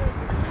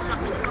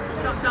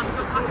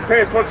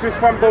 Okay, watch this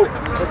one ball.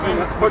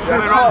 Watch this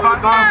one.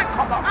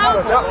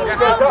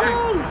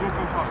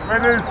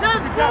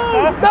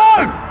 No!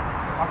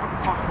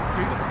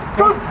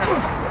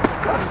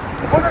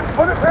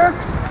 Put it there.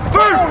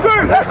 Boom!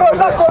 Let's go!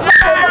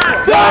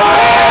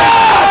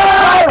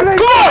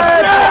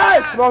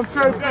 Come on,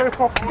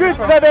 good,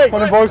 Sebby!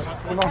 Come on, boys.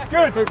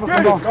 Good.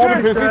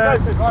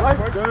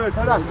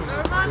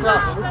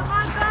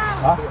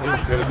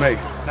 Good, mate.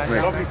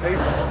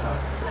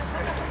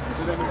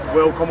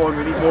 Will, come on,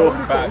 we need more.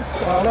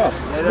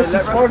 This is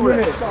 5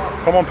 minutes.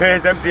 Come on,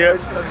 Piers, empty it.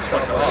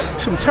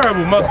 Some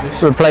terrible mud.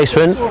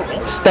 Replacement.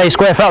 Stay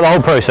square throughout the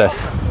whole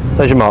process.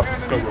 There's your mark.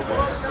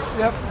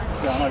 Yep.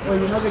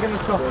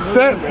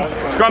 Set.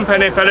 Scrum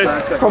penny, fellas.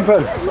 Come on,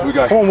 Will.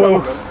 Come on,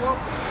 Will.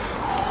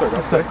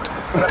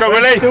 Let's go,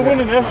 Willie. Still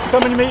winning, yeah? How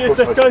many metres?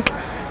 Let's go.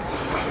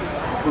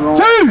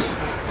 2s!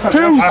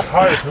 That's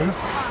higher, please.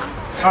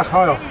 That's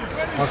higher.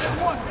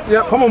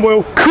 Yep. Come on,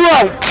 Will.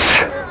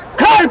 Crouch!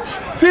 Crouch!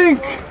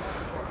 Think!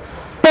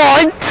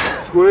 Bind!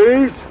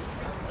 Squeeze!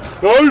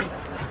 Good!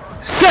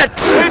 Set!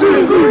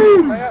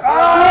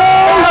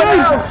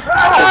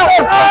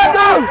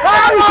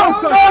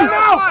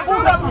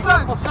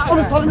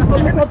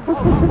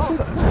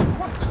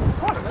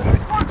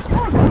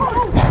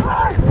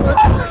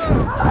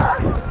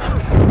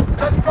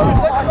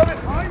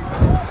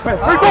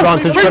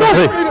 Advantage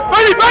 22.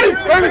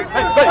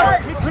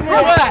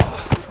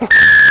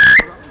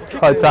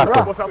 High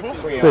tackle.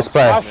 This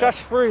player. That's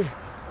free.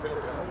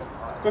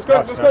 Let's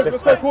go,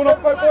 corner.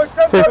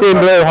 15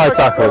 blue, high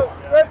tackle.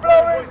 Red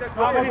blowing.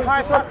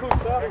 High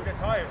tackles, sir.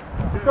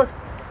 Let's go.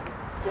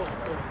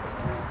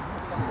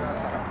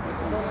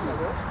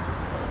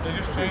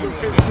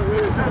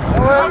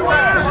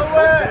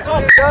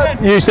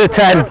 Use the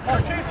 10.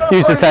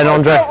 Use the 10,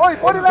 Andre.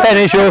 10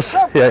 is yours.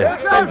 Yeah.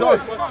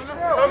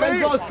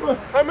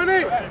 How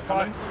many? 5.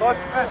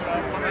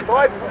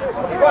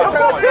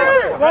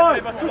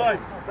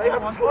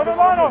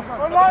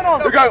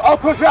 We go, I'll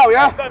push out,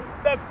 yeah? Seb.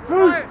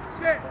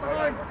 Sit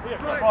behind.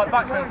 Right,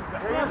 back to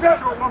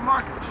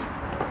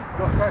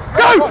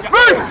go!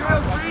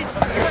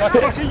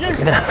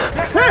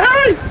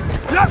 Hey!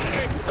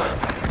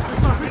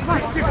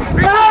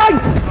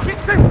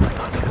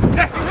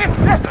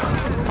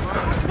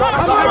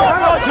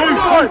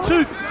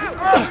 Two.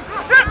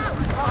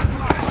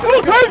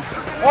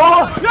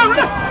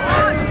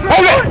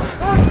 Hold it!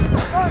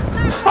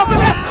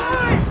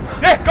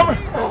 Yeah, come on!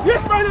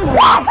 Yes,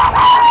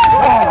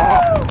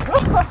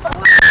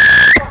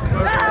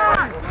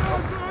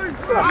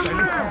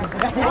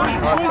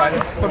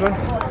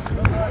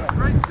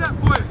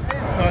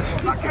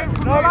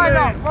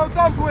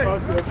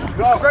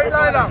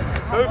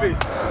 Toby.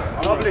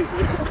 Lovely.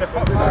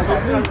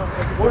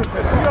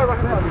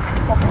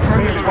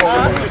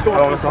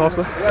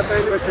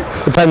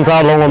 Depends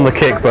how long on the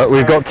kick, but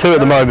we've got 2 at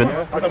the moment.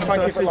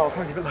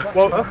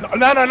 Well,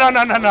 no.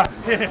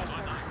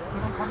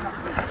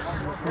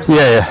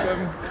 Yeah.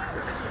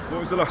 What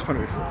was the last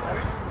penalty?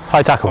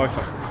 High tackle.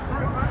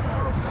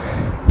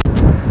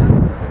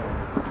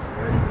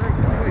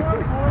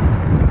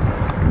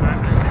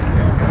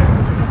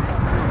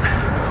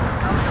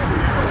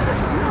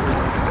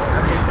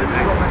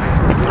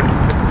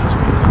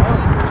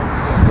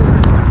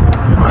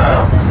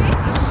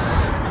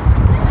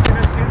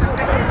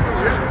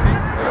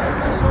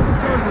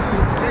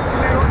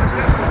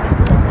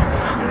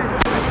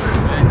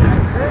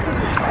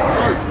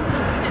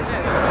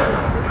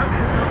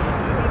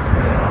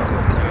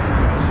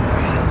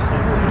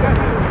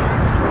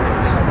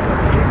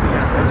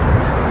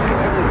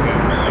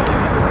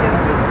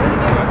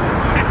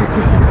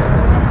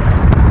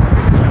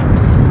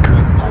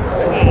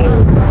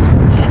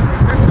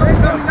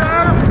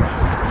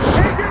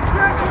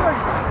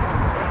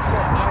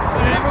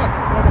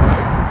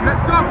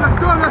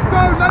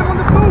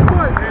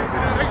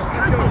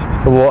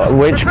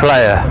 Which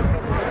player?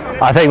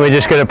 I think we're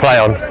just going to play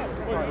on.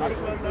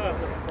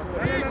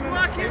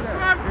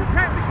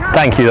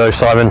 Thank you though,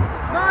 Simon.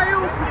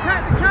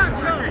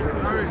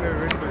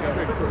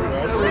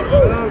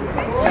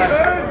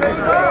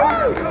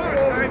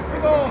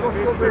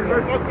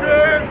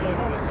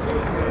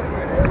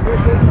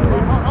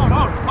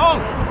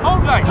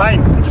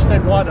 Tane, I just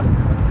said wider.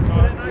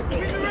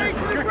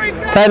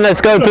 10,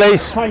 let's go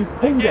please. Tane,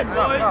 ping him.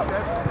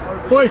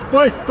 Boys,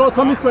 got to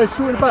come this way,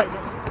 shoot in the back.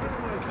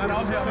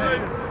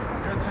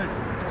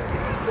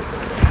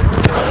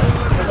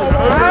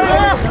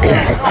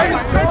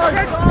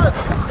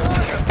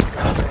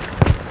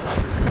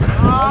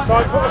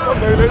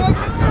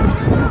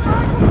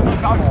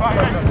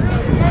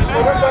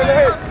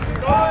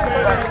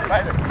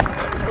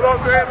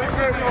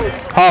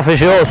 Half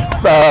is yours,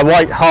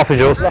 White, half is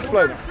yours.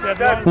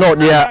 Not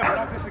yet.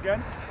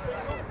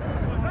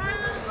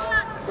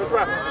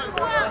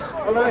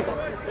 On me!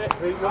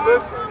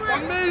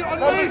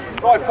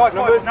 Five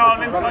numbers. No,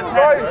 I'm in five.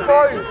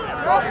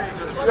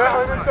 Yeah,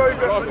 I'm in sorry.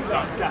 No,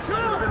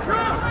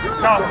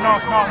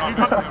 you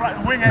got the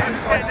wing it in the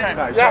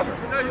 10. Yeah.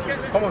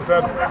 Come on,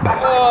 Seb.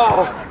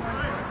 Oh.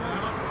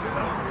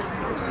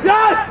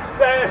 Yes!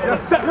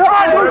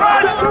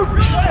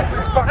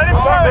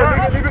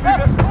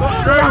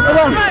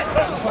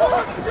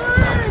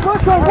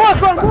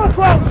 Work on! No!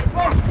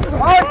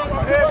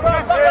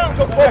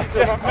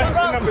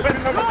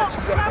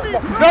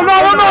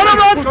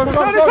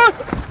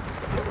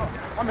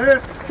 I'm here.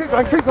 Keep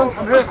going.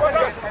 I'm here.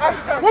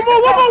 One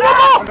more.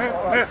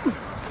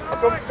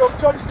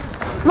 Jump.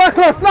 Black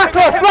left.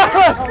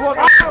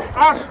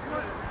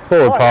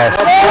 Forward pass.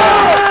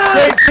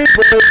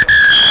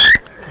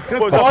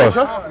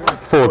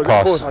 Forward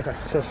pass. Okay.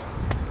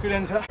 Good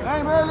ends.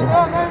 Name early,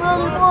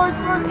 boys.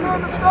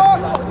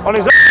 On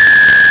his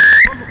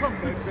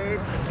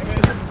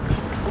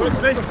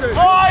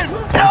Five!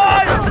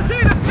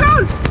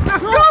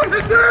 Let's go!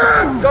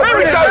 There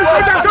we go!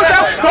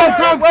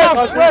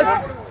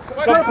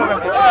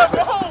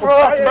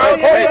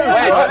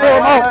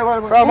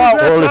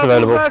 Ball is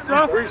available.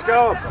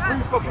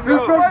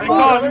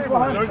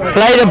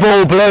 Play the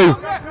ball, Blue.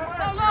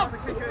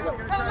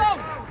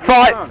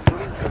 Fight.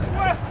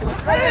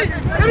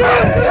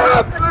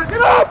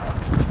 Get up!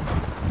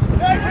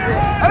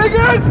 Any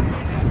good?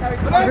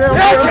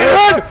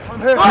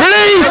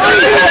 Release!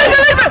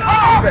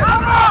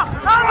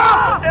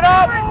 Get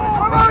up!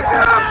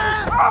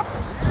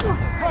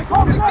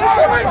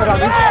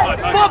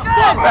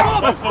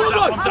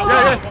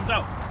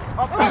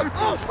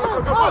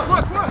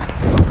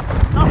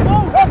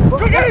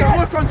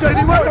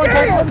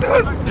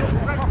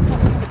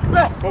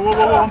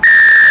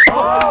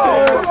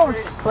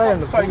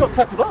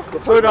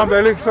 Slow down,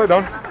 Bailey. Slow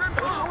down.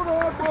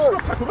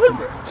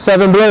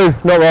 7 Blue,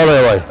 not all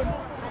the way.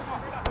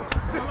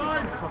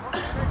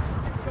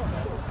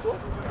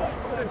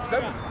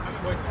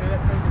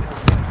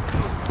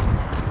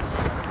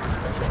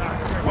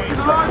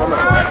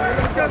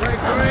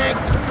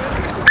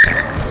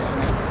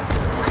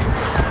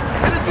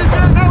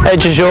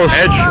 Edge is yours.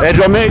 Edge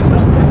on me.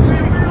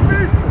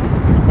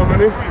 How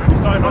many?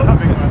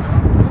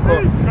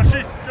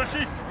 Joshy.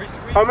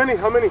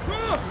 How many?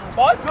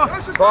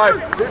 Five.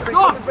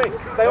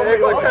 Stay on me.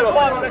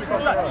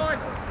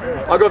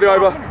 I got the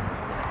over.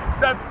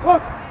 Seb.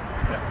 Front!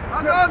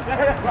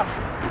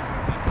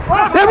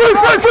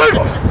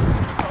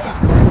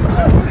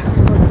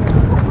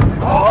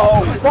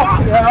 Oh,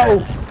 fucking hell.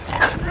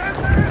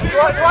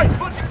 Right.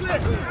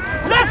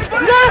 Left.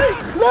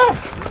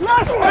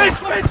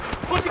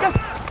 Push it.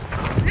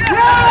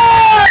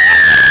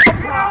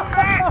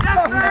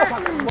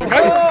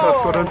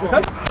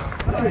 Okay.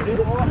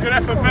 Good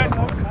effort, Ben.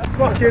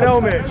 Fucking hell,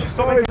 Mitch.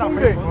 Sorry,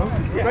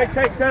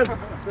 take 7.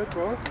 Giving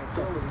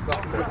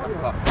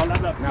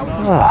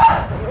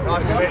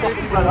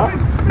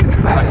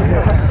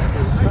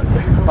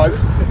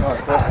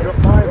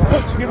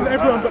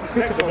everyone but the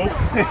kick of the ball.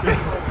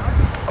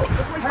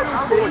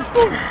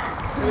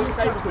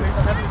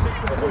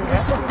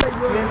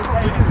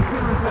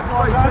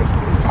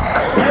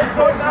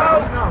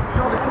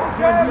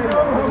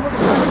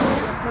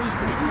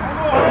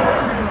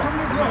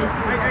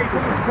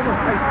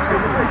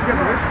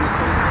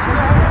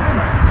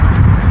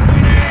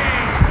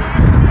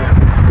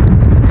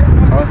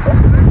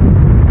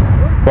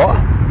 What?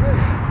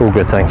 All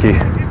good, thank you.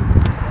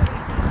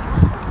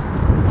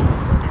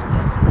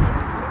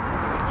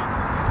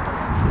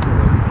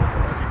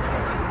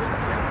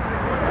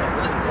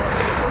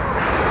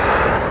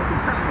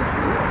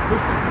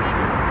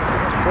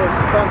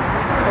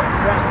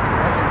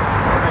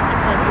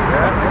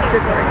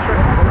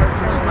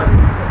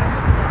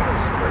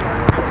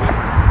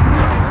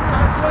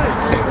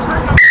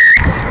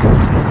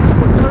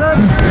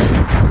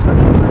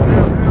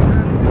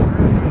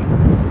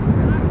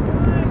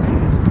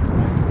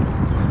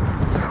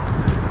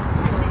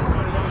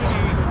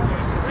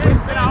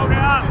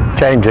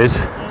 Changes.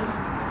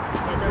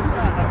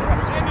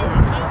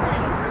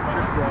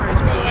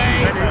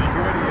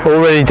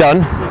 Already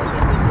done.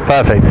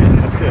 Perfect.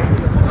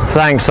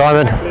 Thanks,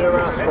 Simon.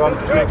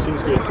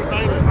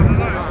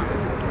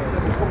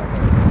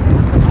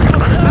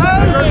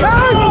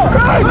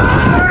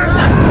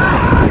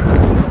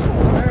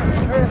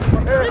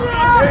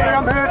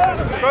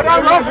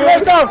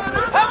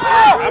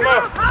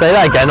 Say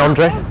that again,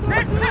 Andre.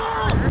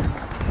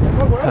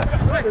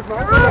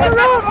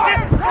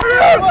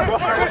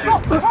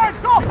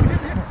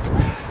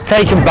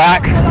 Take him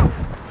back.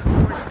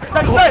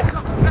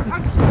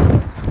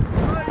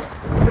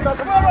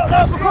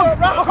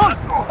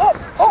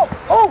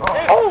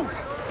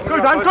 Go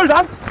down, go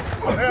down.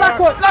 Black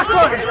one.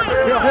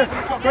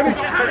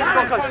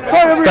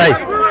 Stay.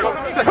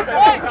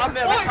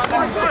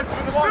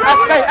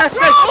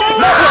 Ashley.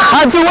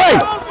 Hands away.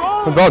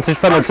 Advantage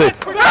penalty.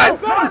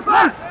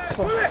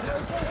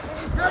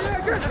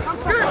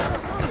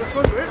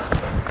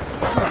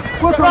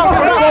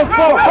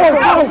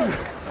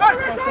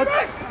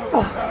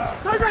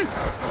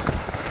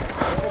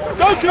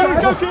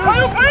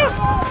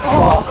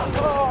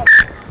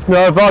 No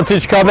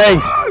advantage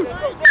coming.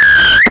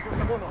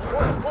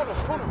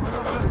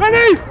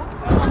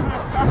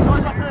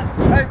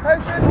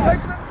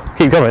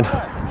 Keep coming.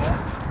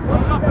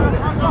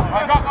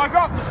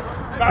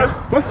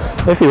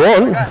 If you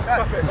want.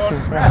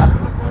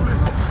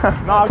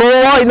 Full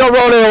right, not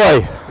rolling away.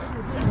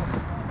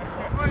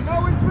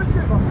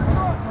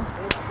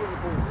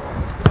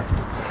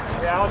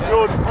 Yeah, on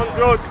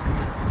George.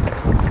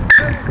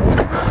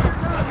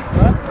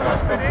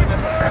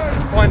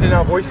 Find it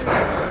now, boys.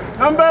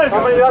 Numbers! How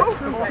many lads?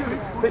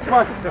 6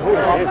 months.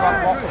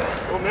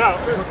 Hold me out.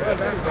 You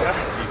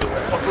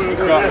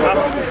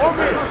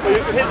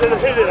can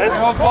hit it then.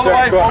 Follow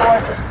away.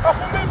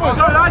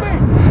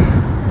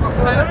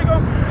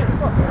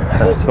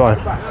 That's fine.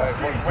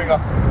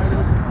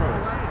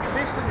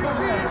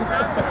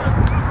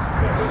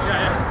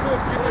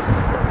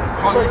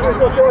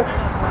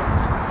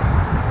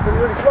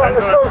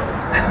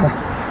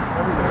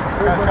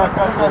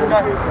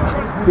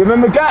 Give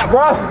him a gap,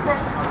 bro.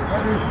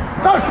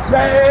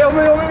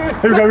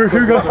 Here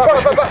we go.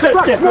 Sit.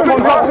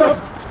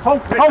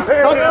 Hold.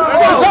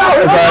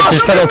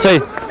 Advantage penalty.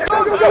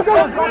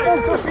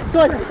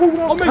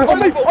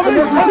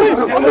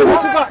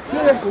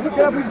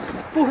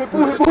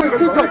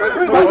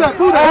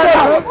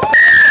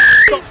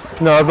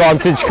 No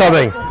advantage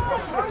coming.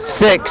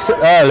 6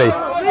 early.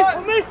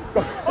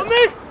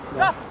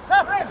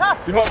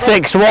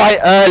 6 right,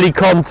 early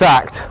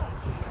contact.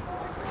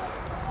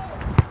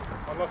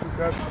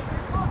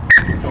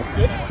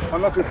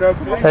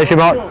 There's your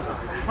mark.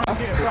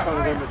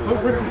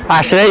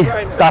 Ashley,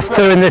 that's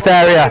 2 in this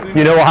area.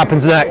 You know what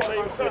happens next.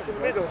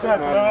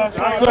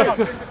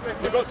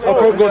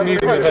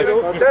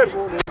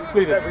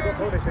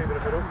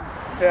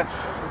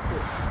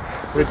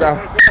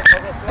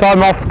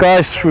 Time off,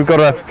 guys. We've got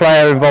a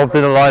player involved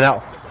in a line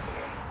out.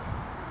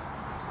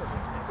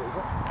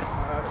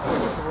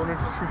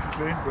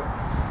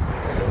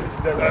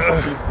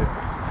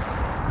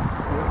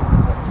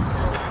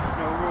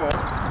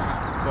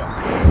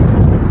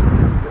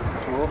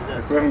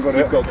 We haven't got it.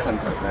 We've got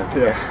contact now.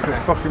 Yeah.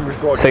 Fucking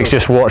we've got 6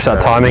 just watched that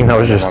timing. That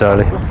was just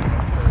early.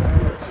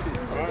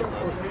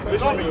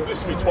 This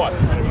should be twice.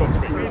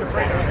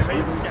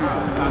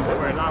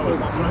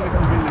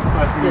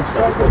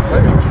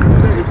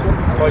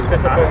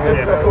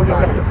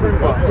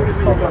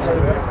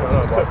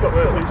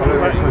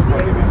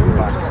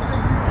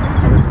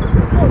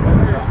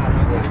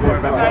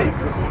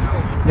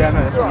 Yeah, no,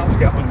 that's right.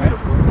 Get up in the middle.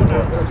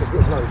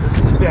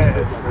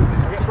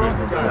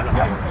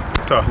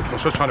 So, I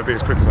was just trying to be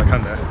as quick as I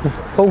can there.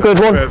 All good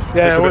one.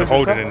 Yeah, a bit of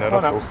holding in there,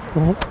 that's all.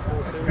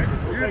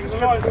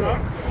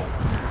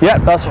 Yeah,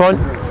 that's fine.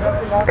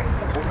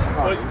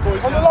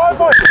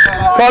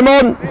 Time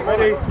on.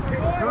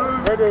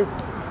 Ready.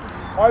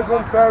 Eyes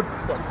on Seb.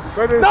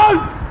 Ready? No!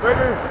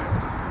 Ready?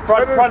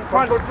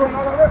 Front.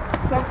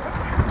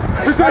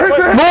 Hit it!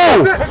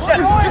 Move!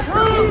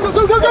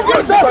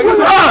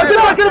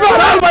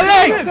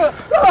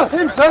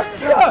 Him, sir!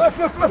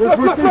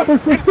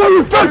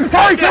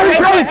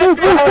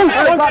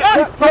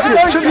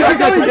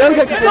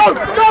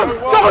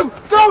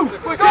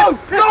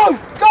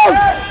 Go!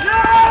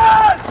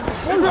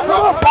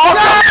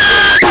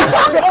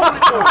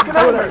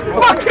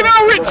 Fucking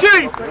hell,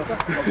 Richie!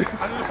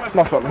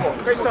 Nice one, man.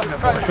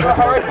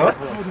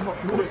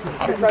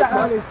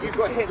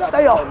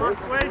 They are.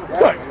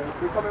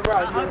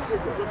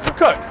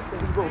 Go!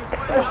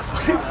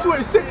 Fucking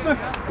sweat, six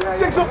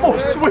or four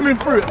swimming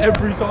through it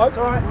every time.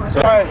 Not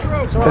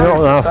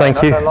now,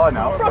 thank you.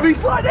 Bro,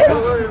 he's like this!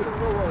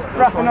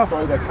 Rough enough.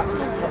 I've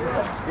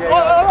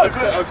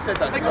said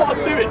that. They can't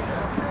do it.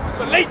 It's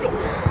illegal.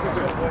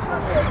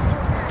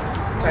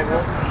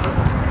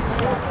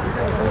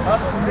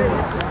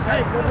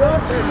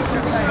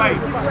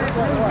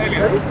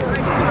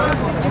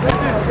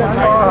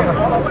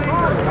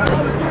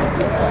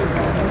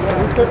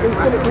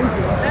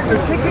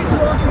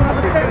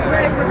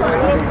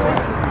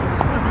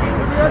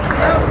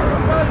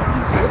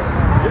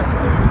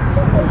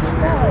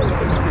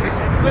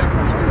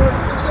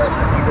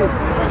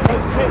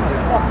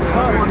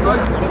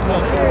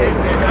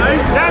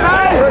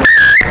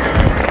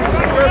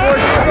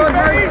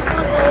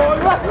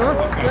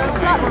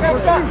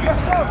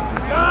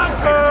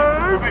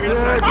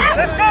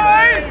 Let's go,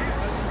 Ace!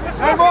 Let's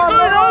go,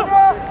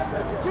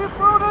 Keep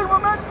building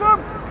momentum!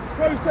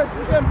 Process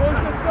again, boys,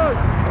 let's go!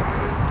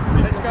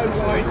 Let's go,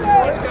 boys.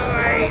 Let's go,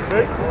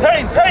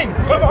 Ace! Team!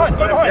 Go behind!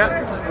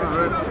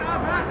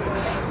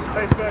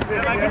 Ace first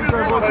in.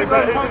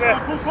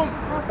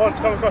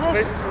 Come across,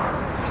 please.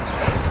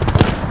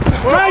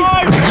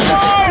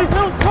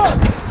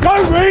 Go,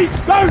 Reece!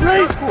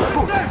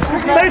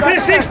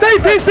 Stay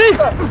PC!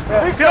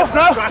 Get off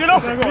now!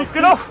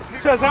 Get off!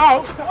 Says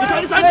out!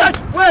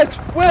 Wedge!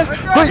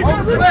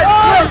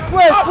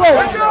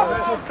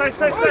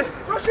 Stay!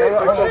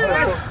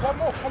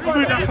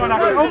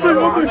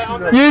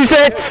 Use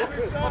it!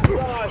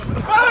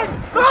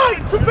 Bang!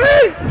 To me!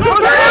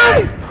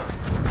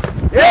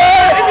 Yeah!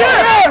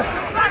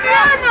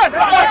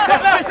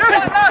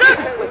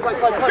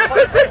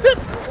 Get it!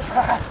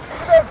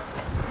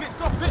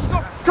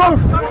 Go!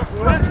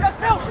 Yeah,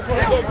 go!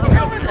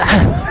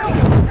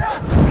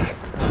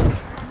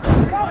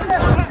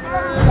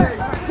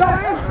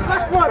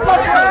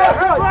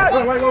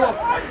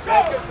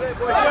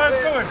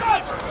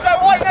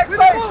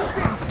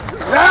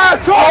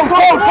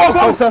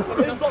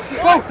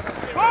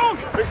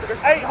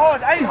 Eight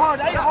hard.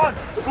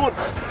 Come on.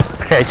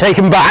 Okay, take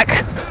him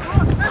back.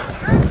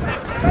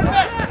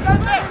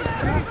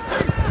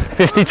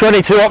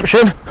 50-22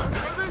 option.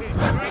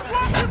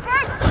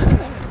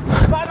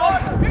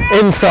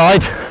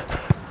 Inside.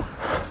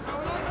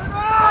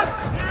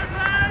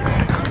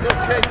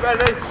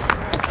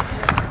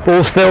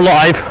 Ball still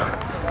live.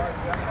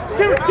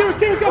 Kill it.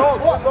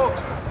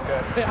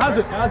 It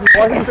hasn't. Why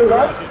is it still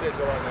live?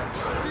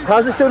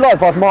 How's it still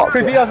live? I've marked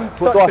because he hasn't.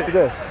 What do I have to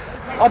do?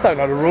 I don't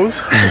know the rules.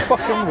 It's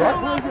fucking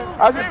right.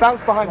 Has it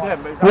bounced behind him?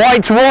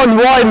 White 1,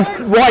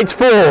 white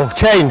 4,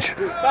 change.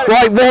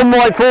 White 1,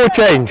 white 4,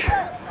 change.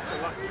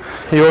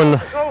 You're on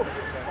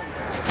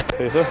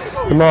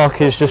the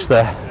mark is just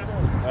there.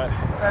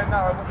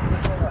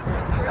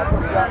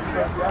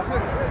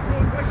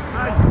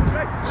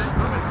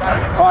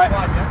 Alright,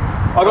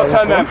 I got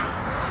 10 then.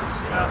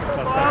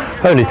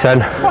 Only 10.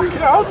 Fucking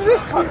hell, how does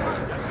this come?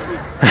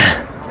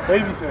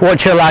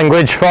 Watch your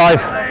language,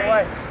 5.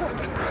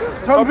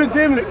 I've been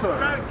doing it, sir.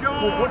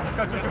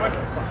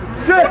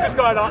 Shit! Just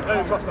go like that,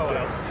 don't trust no one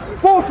else.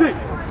 40!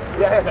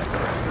 Yeah.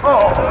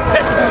 Oh!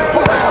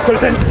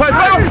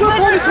 Background!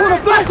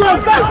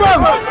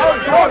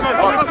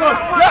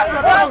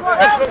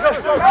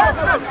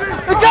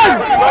 Again!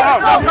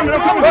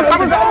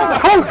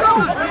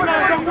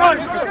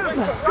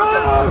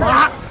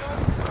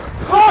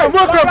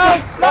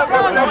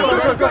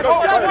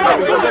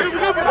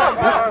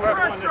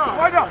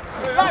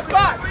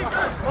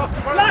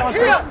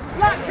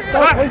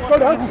 Back here!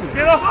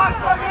 Get off!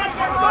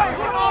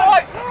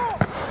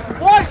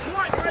 White!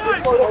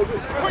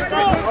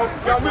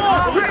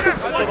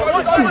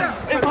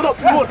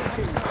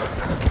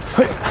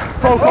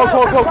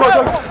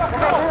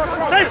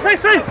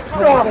 Stay!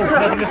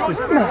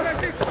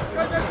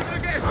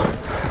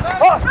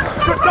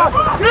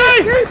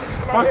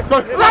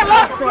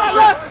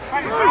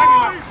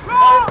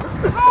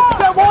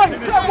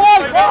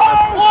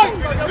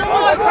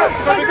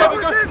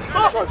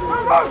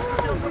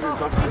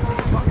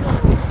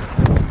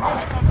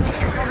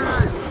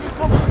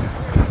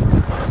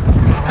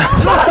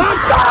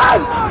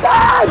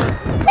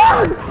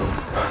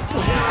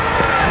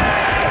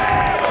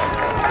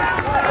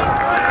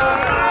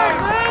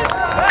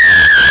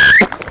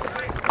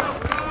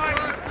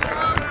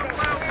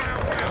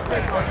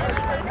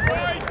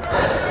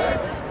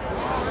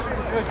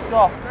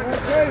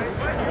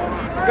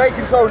 Great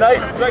control,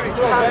 Nate. Great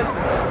control, man.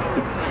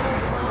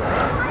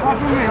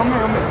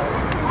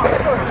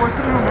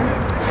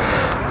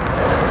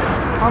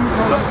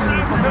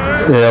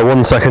 Yeah,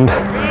 1 second.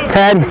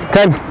 10,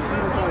 10.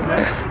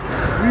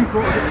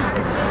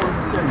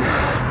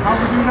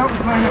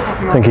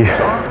 Thank you.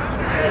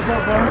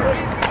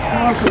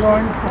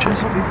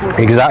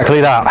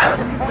 Exactly that.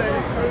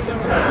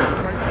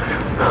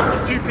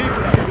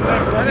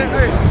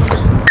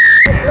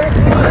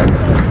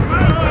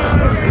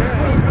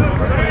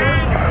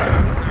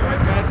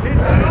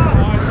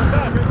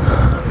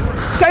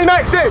 Same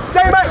exit,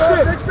 same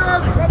exit.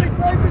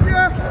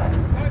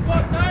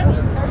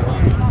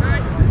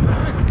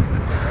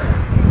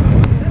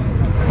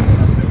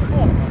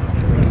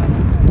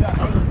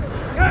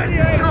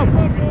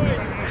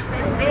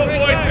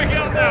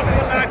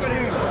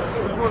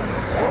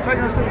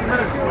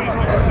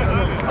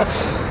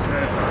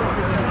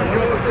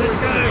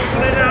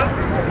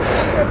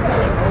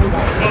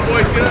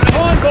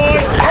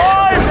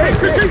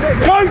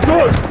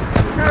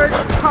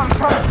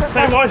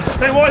 Stay wide,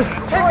 stay wide.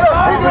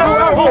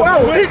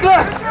 Peek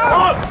left.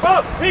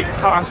 Up, peek.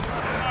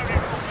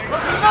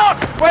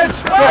 Wedge.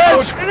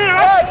 In here,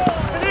 Ash.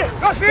 In here.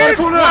 That's it. Right.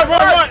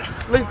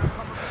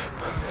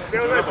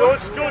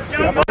 George,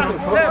 get on there.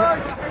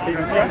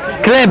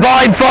 Clear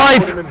bind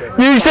 5.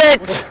 Use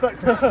it. 10,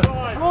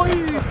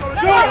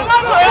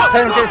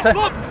 get 10.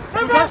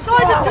 Move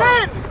outside the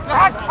 10.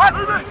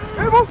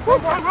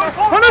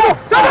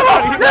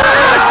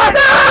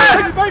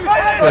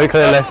 Very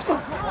clear left.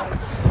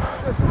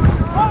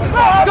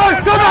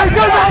 Go, mate!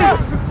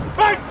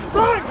 Bang!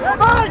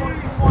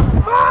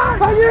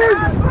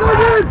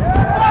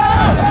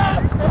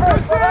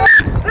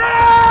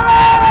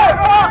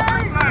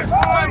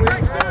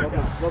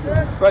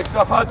 Great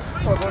stuff, Huds.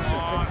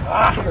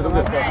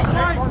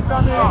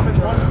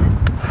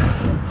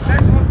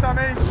 Next one,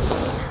 Sammy.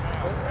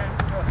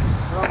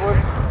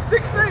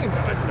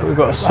 16. We've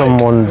got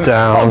someone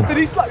down. Did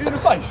he slap you in the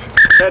face?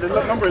 Yeah, the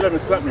number 11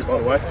 slapped me, by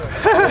the way.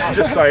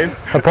 Just saying.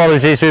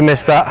 Apologies, we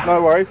missed that.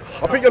 No worries.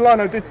 I think your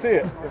lino did see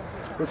it.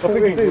 I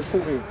think he did.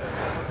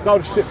 No,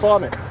 just sit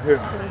farm it.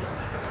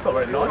 It's not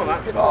very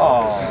nice.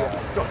 Oh.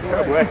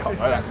 Terrible haircut,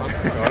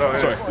 though.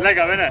 Sorry.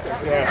 Lego, innit?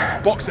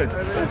 Yeah. Boxing.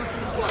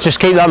 Just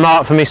keep that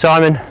mark for me,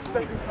 Simon.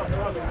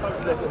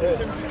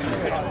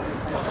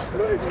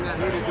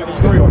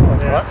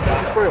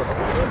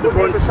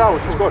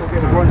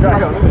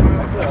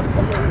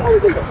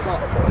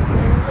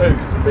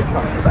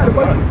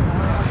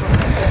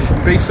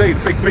 BC, the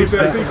big BC.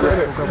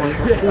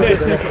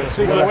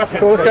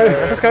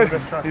 Let's go.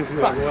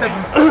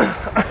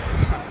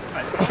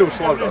 Still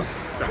slow though.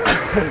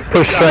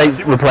 Push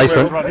straight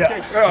replacement. Oh,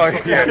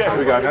 yeah, here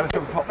we go. Now let's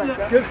pop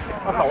that. Good. I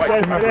can't wait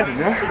to have it in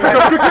there.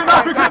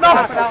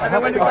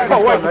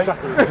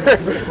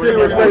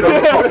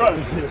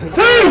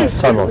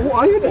 Time on. What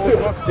are you doing?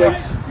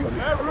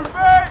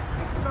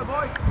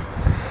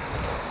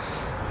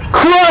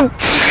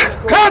 Crunch!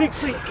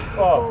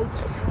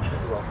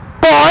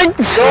 Bind!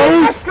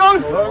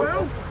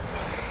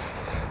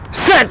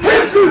 Set!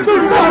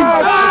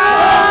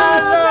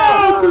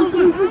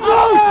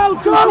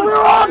 Go,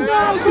 we're on!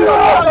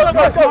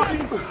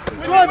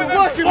 Drive it,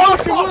 working!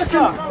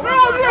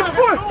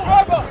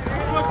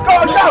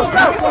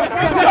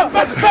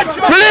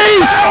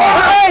 Release!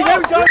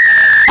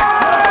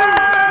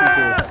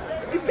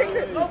 He's kicked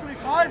it!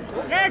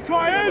 Yeah,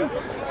 Ryan!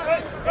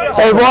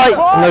 Say right,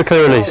 no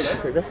clear release.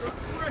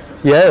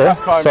 Yeah,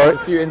 sorry. A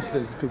few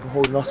instances, people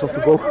holding us off the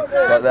ball,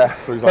 like there,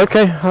 for example.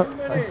 Okay,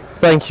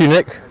 thank you,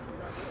 Nick.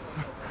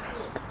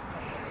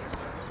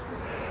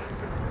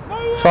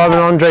 Simon,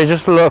 Andre,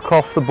 just look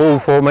off the ball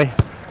for me.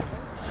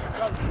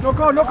 Knock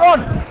on! Go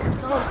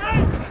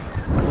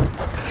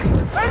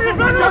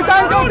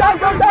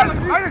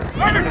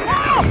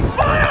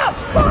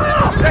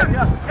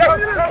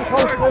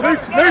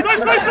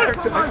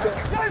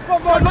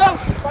down!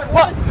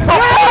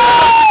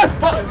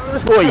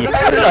 Oi!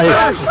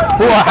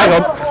 Oh, hang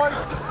on.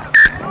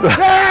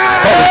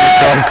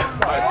 Guys.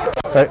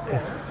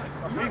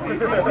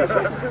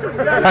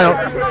 Hang on.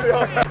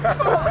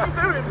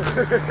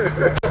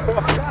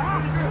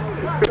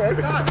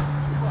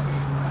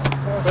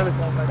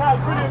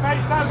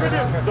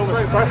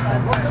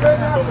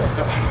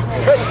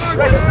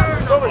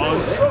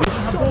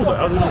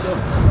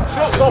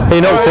 He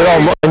knocked it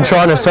on and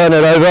trying to turn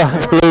it over.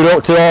 If Blue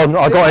knocked it on,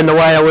 I got in the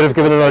way, I would have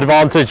given him an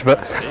advantage,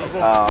 but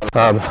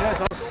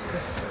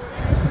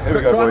Here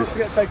we go, boys.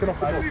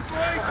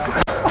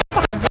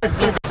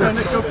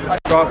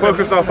 Right,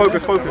 focus now,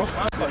 focus.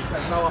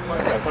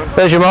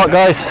 there's your mark,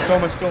 guys.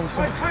 Let's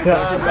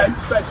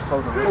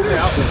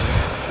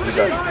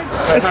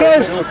go.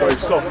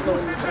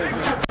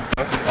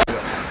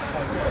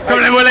 Come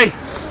on then, Willie.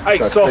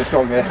 8 soft.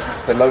 Strong,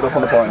 yeah. They load up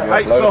on the bind, yeah.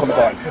 Load up on the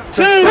bind.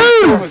 2!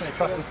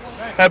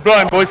 Head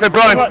blind, boys, head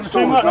blind.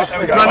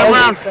 Run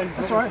around.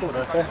 That's right.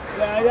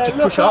 Just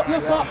push up.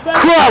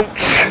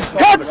 Crouch!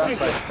 Cut!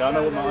 I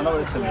know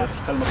what it's telling you.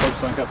 Just tell him to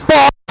focus on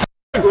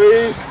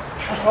Squeeze.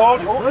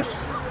 Hold.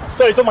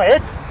 So it's on my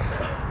head.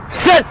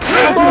 Set!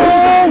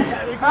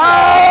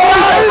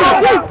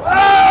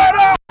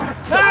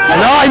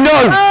 No, I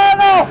know!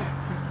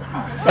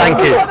 Thank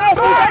you.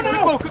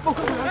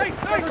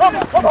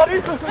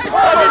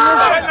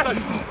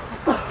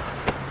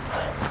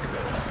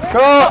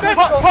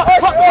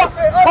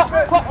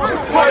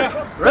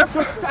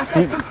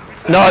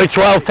 No,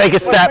 12, take a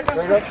step.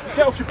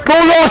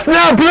 Ball lost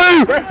now,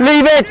 Blue!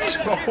 Leave it!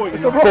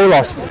 Ball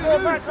lost.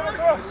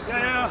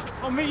 Yeah,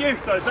 I'll meet you,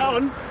 so is that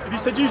on? Have you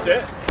said use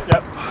it?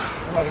 Yep.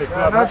 Lovely.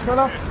 Nudge,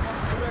 fella.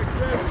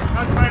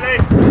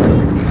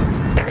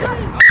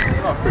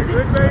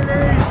 Good,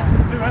 Bailey.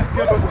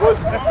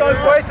 Let's go,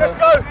 boys, let's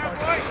go.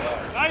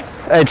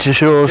 Edge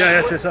is yours.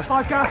 Yeah, cheers, sir.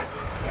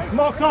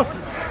 Mark's us.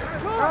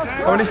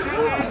 How many?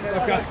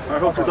 Okay.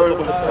 Let's go.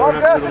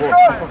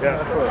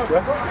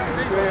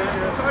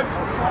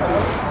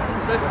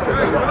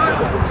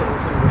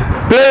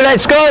 Blue,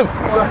 let's go!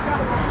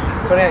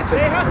 28.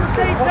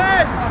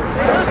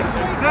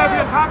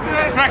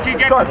 Frankie,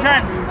 get to 10.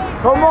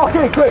 Come on, Mark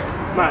in, quick.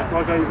 Matt,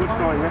 I'll go, which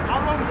line,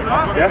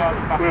 yeah? Yeah?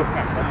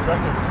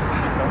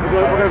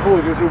 Will. I'll go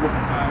forward, you'll do.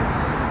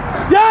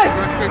 Yes!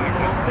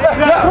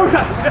 Yeah.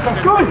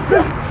 Good!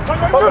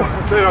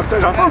 Stay up.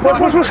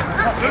 Push.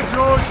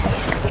 Go.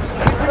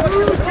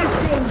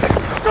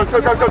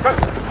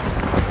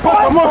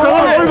 Come on,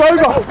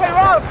 over.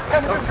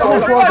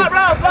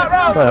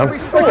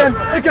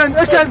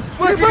 Again.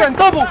 Work again,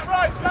 double.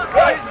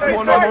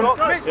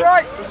 Mix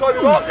right.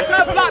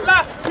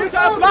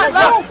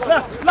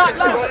 Black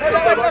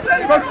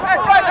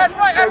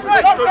left. That's right.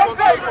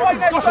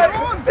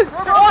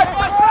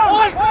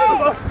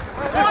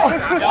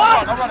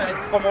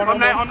 Come on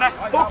there.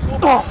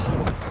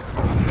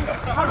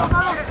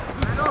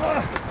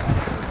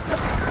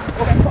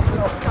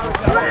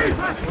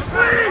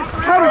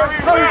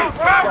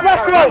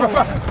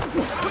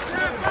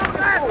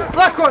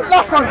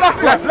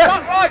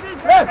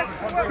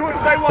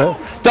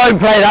 Don't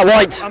play that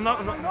white. I'm not.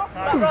 I'm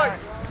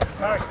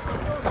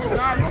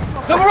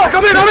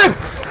in.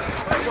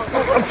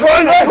 I'm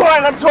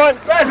trying.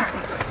 Ben.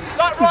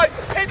 That right.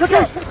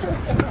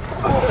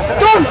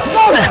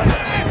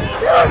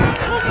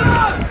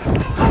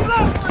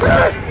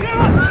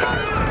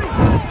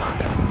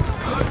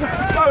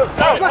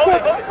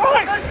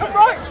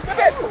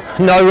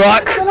 No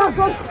ruck.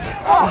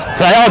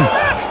 Play on.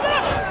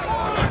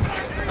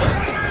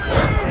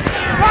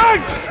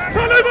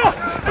 Turn over!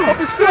 Off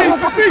his feet!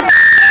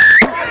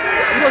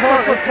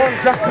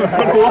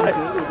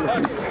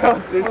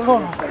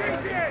 Corner.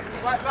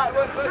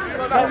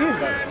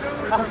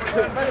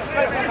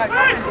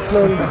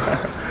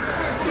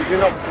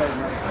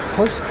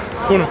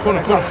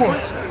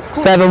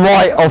 7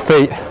 white off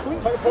feet.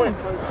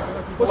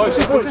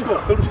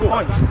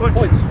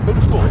 Build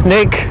a score.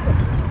 Nick,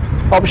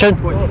 option.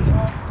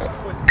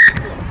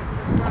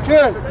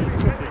 Good.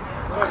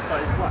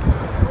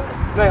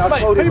 Mate, I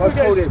told him.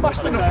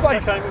 Smashed in the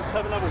face.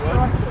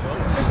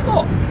 It's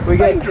not. We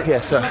get,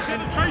 yeah, sir.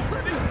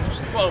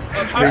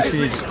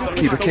 Basically, you just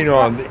keep a keen eye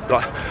on,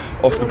 like,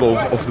 off the ball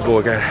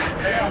again.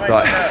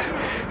 Like,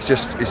 it's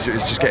just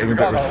getting a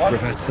bit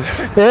repetitive.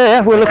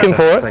 Yeah, we're looking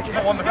for it. Thank you.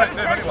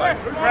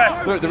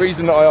 Look, the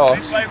reason that I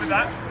asked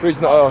is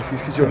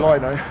because your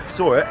lino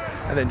saw it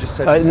and then just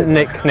said.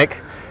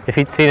 Nick, if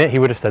he'd seen it, he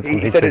would have said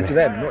something. He said it to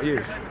them, not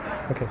you.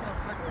 Okay.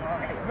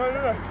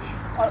 No.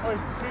 I see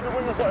the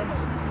wing I've got him.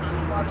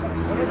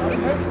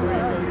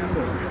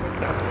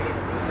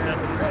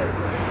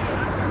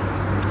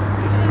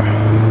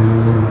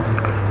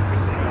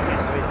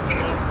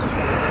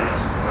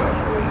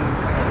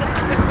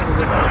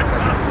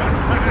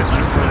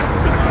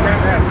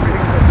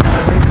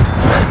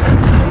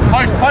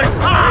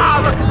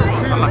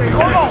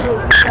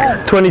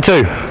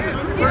 22.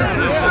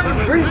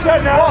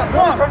 Reset now.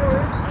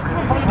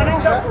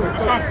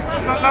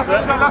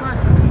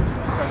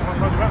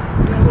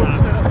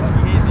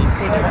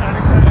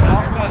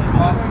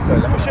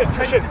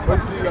 Shit.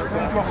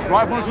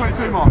 Right,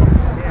 122 mark.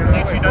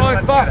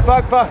 Back.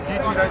 You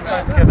two don't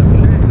stand together.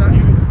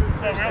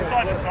 We're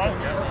outside this side.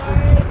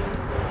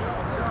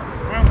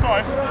 We're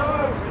outside.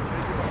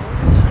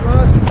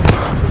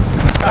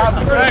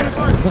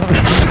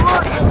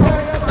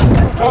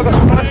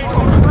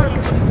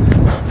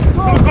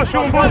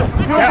 Sean Ball.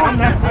 I'm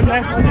there.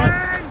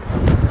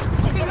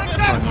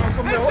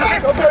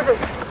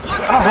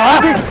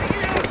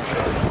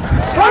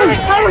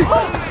 Hurry!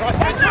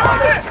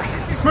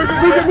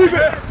 Move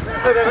it!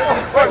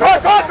 Right!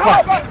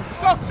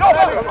 Stop!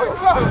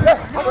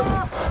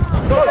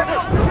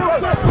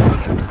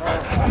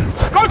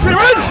 Go,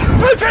 Kieran!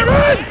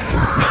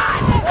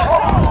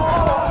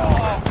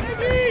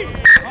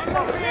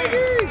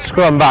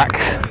 Scrum back.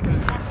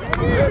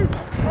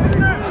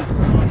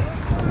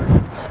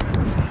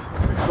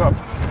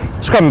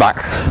 Scrum back.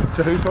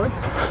 To who, sorry?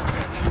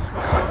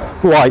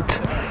 White.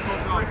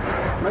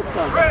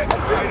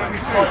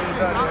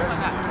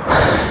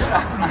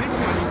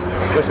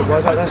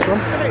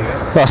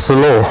 That's the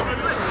law.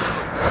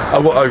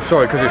 Oh,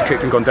 sorry, because it's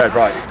kicked and gone dead,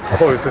 right. I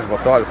thought it was because of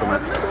offside or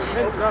something.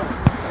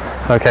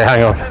 Okay,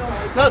 hang on.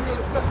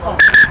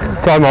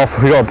 Time off.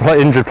 We've got an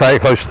injured player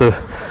close to the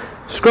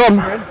scrum.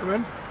 Come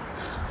in.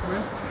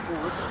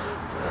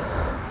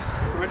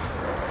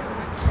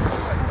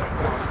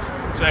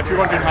 So if you're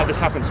wondering how this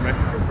happened to me,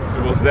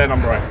 it was their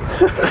number 8.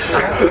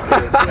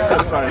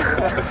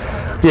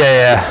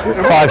 Yeah.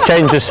 5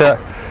 changes, sir.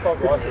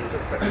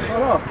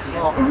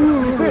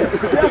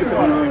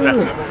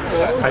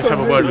 I just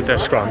have a word with their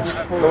scrums.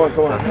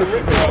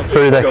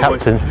 Through their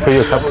captain, through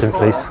your captain,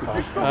 please.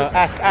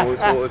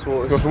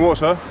 You want some water,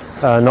 sir?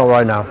 Not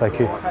right now,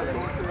 thank you.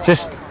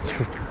 Just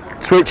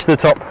switch the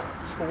top.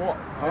 For what?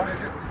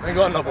 I ain't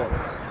got another one.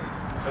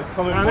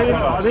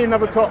 I need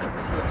another top.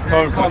 It's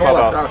coming from the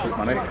clubhouse.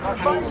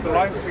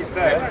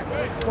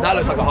 That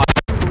looks like a high.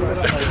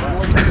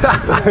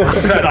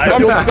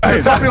 I'm just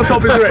saying. Tap me on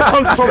top of it.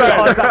 I'm just saying.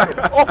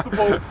 Off the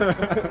ball.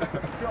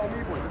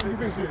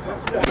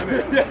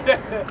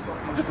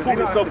 Just pulled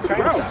himself to the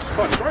ground. It's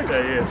quite strange.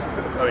 Yeah, he is.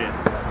 Oh, he is.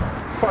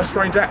 Quite a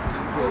strange act.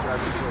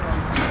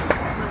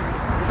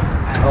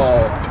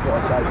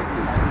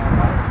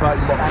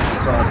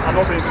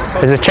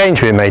 There's a change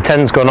being made.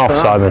 10's gone off,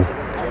 Simon.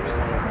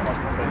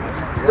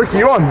 Ricky,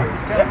 you on?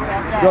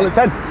 You're on the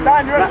 10.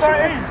 Dan, you're at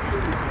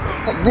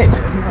 13.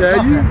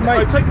 Yeah, you,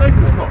 mate. Take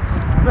Nathan's top.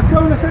 Let's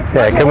go in a second.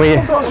 Yeah, can we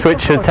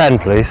switch to 10,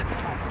 please?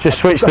 Just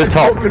switch the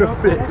top. We've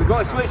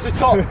got to switch the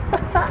top.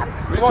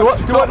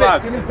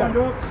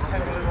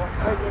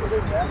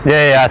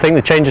 Yeah, I think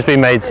the change has been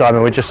made,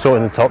 Simon. We're just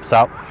sorting the tops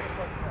out.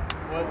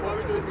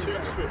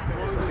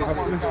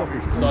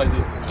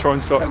 Try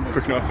and start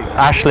picking up.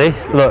 Ashley,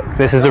 look,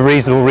 this is a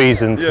reasonable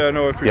reason. Yeah,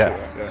 no, I appreciate Yeah.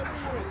 that. Yeah.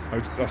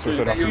 That's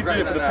what I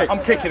said. I'm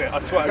kicking it, I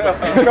swear.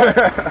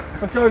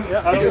 Let's go.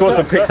 He saw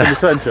some pics in the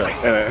centre.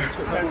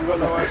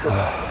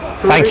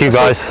 Thank you,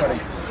 guys.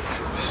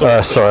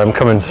 Sorry, I'm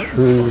coming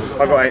through.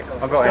 I got 8.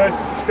 Let's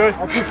go.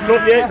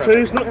 Not yet.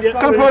 2's not yet.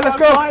 Tempo, let's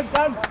go.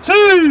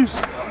 2's.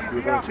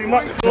 Too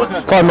much.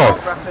 Time off.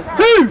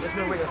 2's.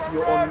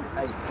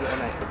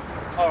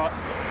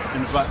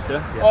 In the back,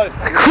 yeah?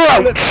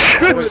 Crouch!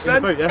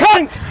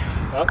 Punch.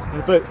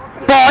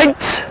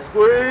 Bite!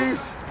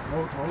 Squeeze.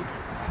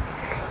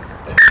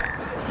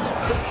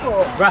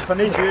 Raf, I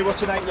need you.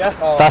 Watching 8, yeah?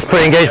 That's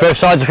pretty engaged both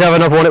sides. If you have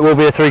another one, it will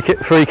be a free kick.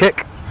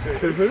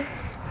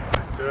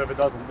 Whoever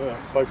doesn't do it.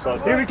 Both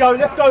sides. Here we go.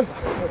 Let's go.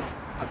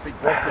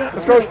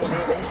 Let's go.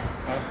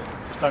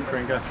 Just don't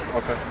bring go.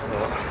 Okay.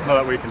 No,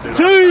 that we can do that.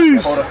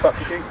 2's.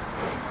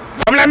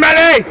 Come on,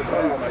 Melly!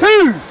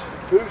 2's.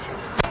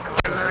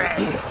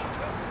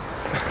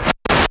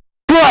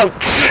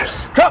 Crouch!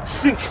 Cut.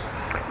 Sink.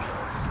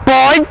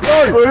 Bite!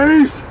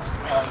 Squeeze.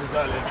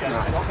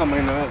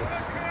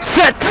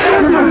 Set!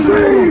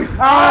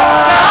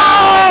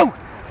 Oh!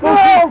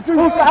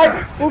 Full side.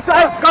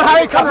 Go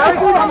Harry. Come Harry.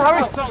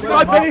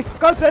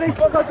 Go Penny.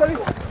 Go Penny.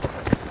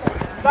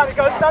 Danny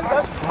goes.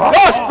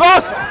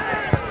 Boss!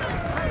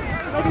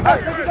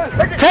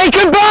 Take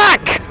him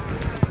back!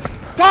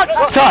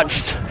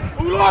 Touched!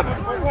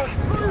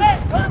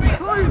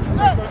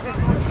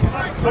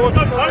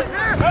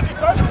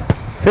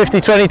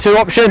 50-22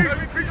 option.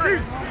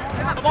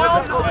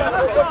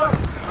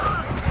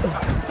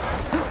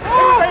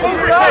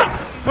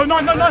 No.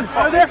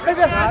 Oh, there.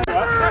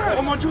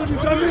 Come on, George,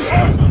 tell me.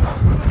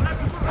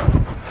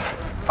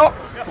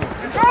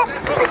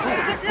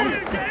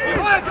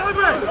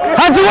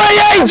 Hands away,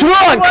 Yates!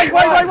 One!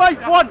 Wait.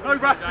 One. No,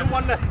 Raf,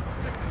 one left.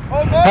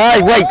 Hey,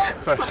 wait!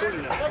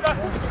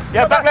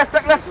 Yeah, back left.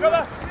 Back left.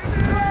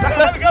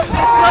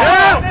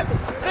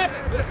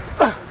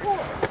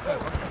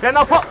 Yeah,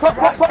 now pop. Push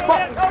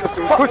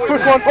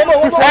one. One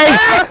more. 8!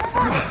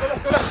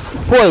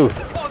 Whoa!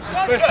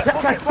 Hold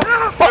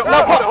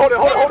it.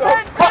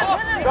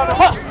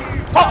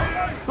 Pop.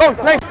 Long,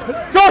 length.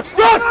 George!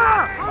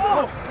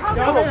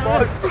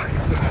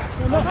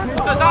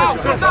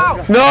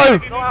 No!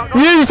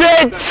 Use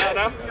it!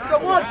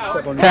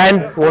 10,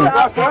 1.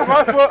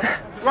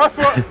 Right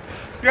foot.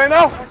 Go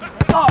now.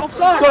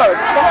 Offside.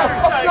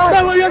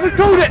 No, he hasn't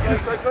called it.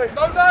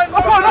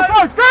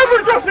 Offside. Go for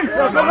it, Jossie.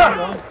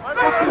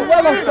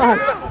 Well offside.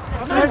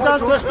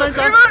 Stand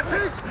down.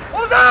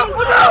 What's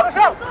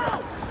out?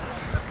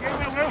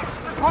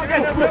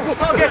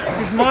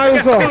 He's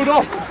miles off. Sealed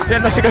off. Yeah,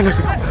 let's go. Get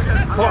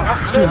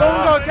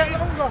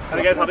longer. And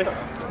again, Hubby.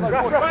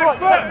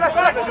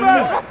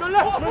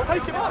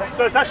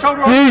 So is that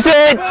shoulder on? Use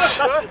it!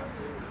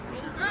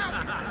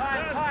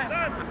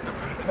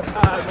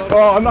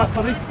 Oh, I'm not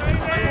funny.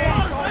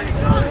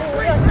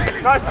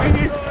 Nice to meet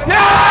you.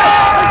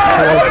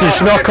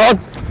 Just knock on.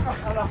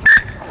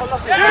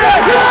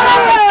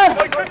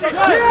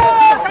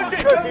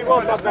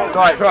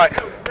 It's right.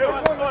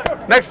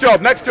 Next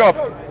job.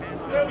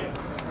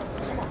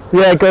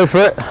 Yeah, go for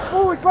it.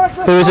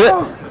 Who is it?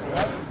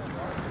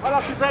 I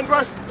like you, Ben,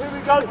 bro.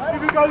 Here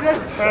we go then.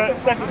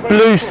 Second.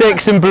 Blue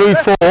 6 and blue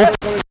 4.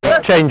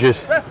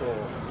 Changes. Well,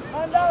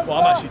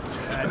 I'm actually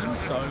 10,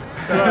 so...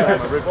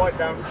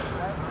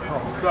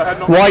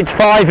 White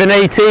 5 and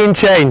 18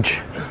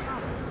 change.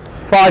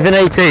 5 and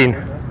 18.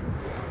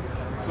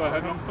 So I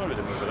had not followed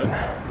him over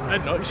there.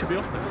 No, he should be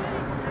off there.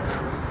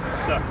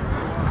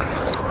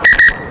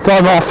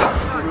 Time off.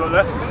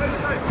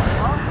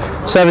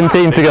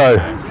 17 to go.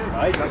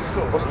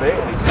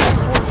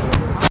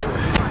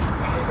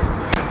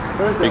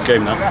 Big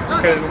game now.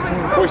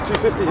 Boys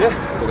 250, yeah?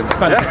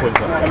 Fancy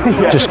points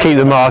up. Just keep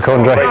the mark,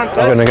 Andre. I'm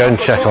going to go and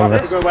check on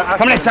this.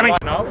 Come in, Sammy.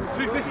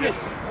 250.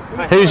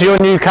 Who's your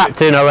new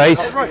captain, 08?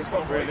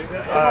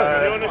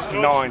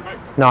 9.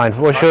 9.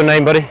 What's your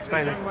name, buddy?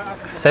 Bailey.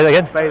 Say that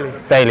again? Bailey.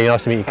 Bailey,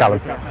 nice to meet you, Callum.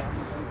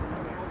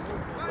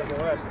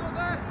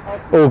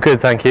 All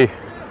good, thank you.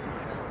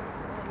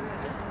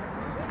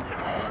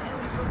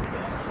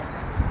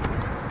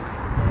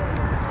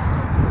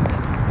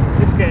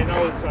 Just getting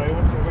old, so I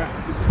want to go back.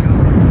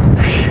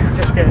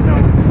 Just getting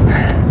old.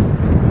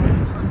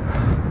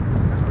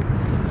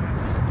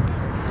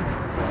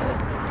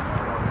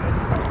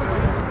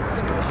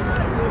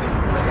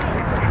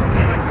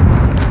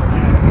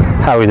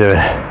 How are we doing?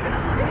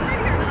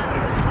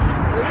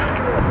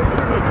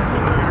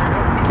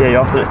 Yeah, you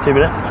off for this 2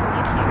 minutes?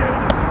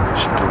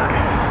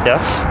 Yeah?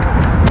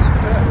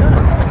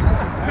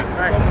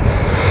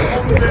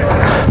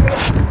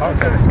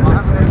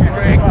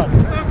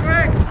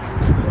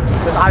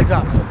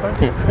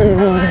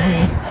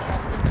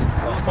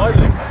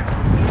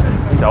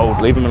 He's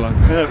old, leave him alone.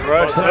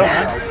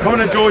 Come on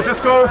then, George,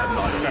 let's go.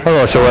 I'm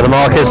not sure where the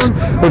mark is.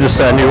 We'll just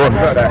set a new one.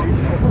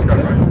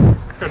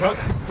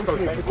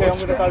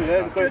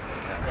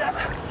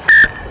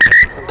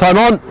 Time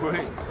on.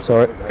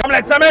 Sorry. Come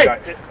on, Sammy!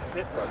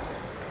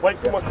 Wait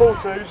for my call,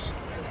 twos.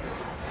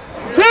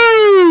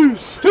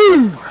 Twos!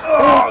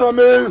 Oh,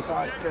 Sammy.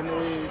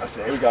 That's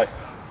it, here we go.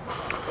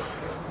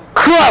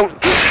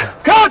 Crouch.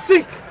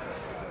 Classic!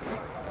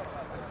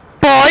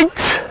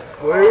 Bite.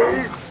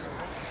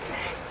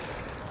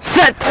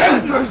 Set.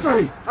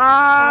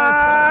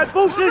 And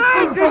bullshit!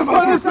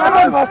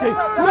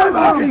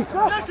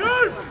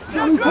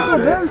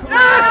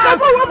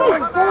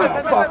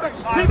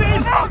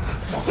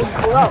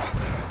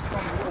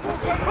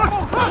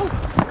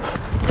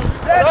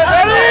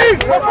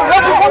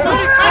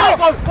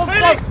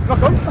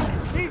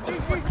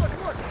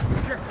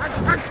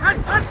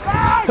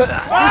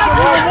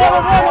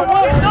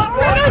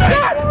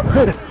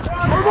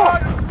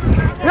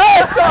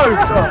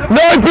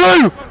 No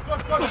blue.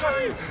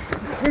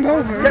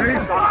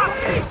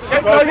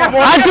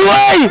 Hands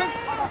away.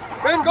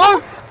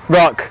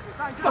 Rock.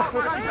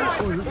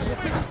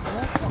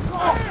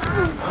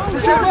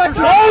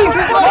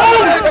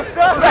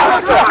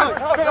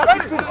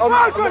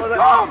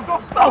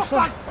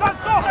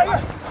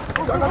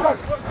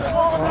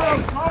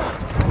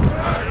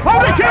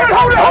 Hold it, Kieran!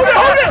 Hold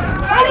it!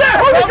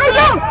 Go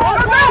down!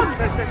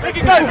 Make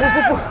it go!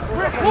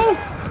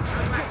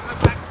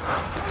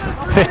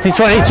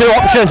 50-22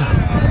 option.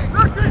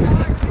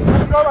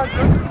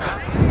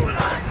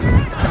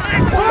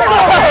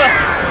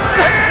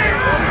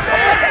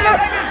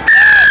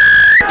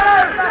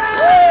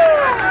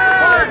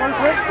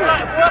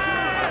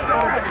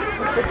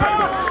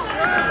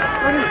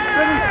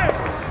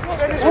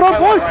 Hold on,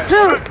 boys!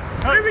 Kieran!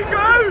 Here we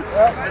go!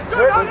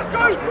 Let's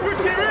go!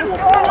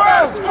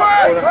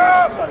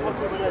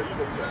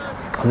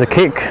 The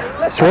kick.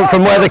 It's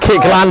from where the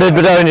kick landed,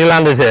 but only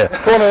landed here.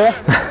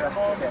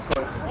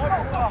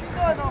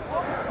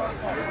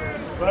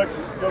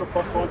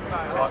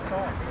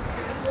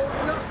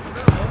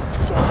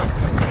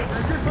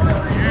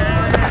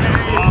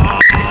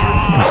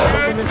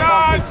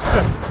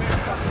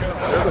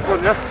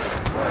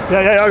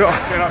 Yeah, I got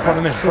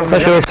it.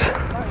 That's yours.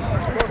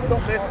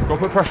 Go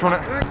put pressure on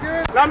it.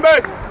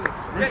 Numbers!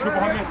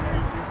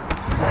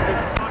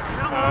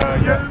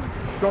 Yeah.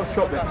 Don't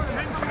stop this.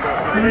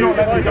 Do not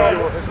let me go.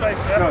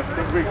 No,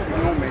 don't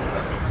ignore me.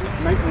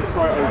 Make me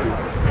try it over.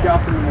 Get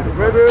up in the middle.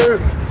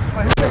 Ready!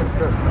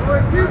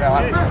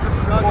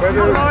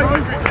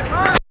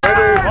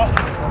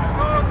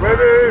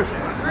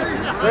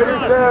 Ready,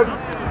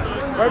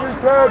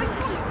 Seb!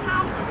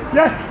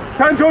 Yes!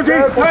 Turn, Georgie!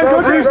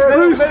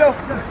 Loose!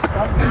 No!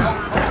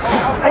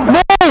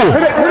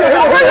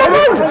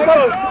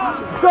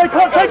 So he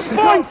can't change his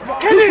point!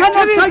 Kenny,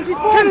 change his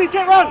point!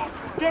 Get run!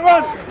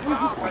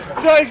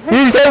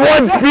 You said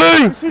once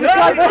blue!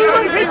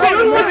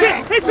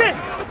 Hit it!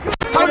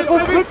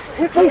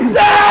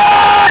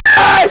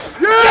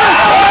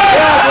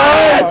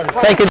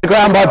 Taking the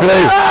ground by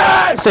blue.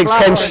 6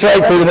 came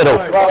straight through the middle.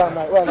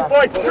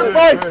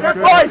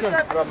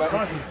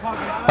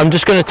 I'm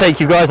just going to take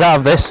you guys out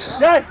of this.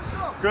 Yes!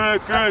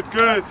 Good. 7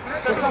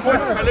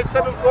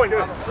 points.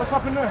 What's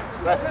up in there?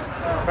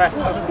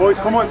 Boys,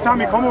 come on,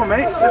 Sammy, come on,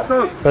 mate. Let's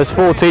go. There's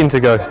 14 to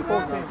go.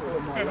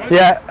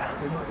 Yeah.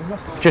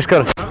 Just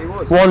got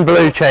 1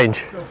 blue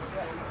change.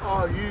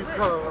 Oh, you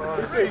can't.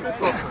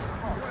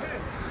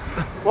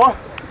 What?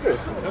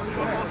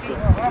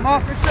 I'm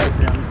off.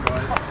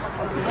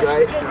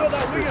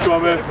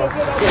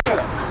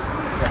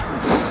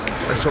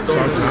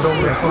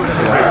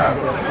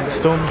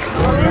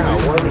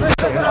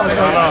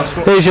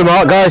 Here's your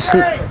mark, guys.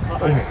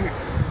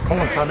 Come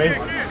on, Sammy.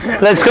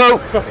 Let's go.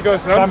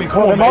 Sammy,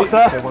 come on, mate.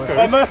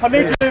 Hey, Murph, I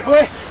need you here,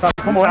 boy.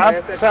 Come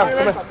on, Sam,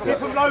 come on. Keep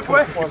him low,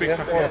 boy.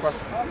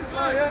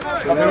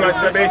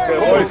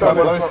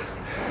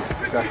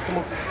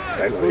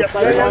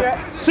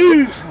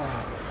 Twos.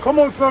 Come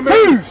on, Sammy.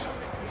 Twos.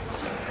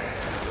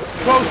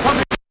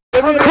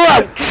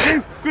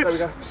 Crouch.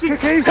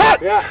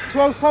 Cut. Yeah.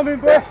 12's coming,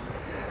 boy.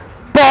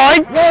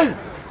 Bind.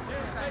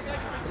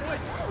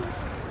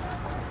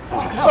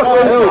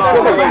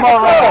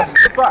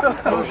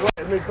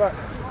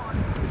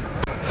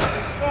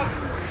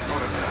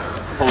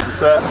 Hold the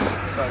set.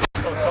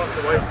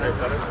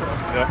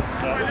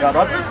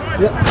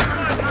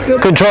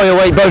 Control your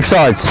weight both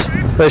sides.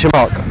 There's your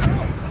mark.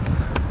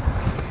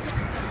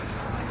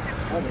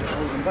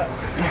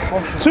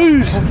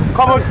 Twos.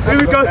 Come on, here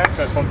we go.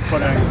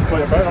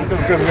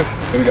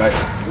 Here we go.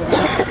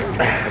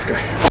 Let's go.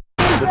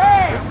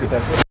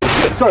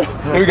 Sorry.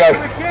 Here we go.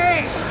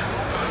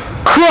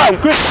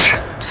 Crouch.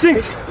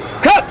 Sink.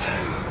 Cut.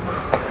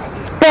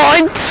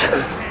 Bind.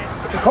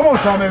 Come on,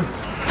 Samu.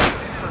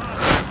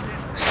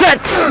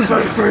 Set.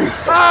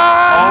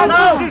 Ah,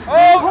 no.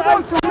 Oh, come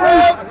on,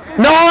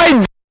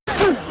 9.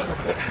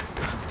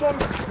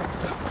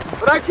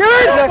 Thank you.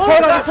 Yes.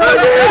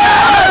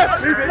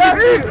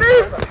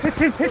 Hit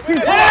him.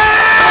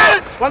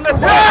 Yes. One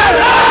left.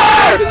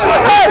 Yes.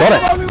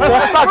 Got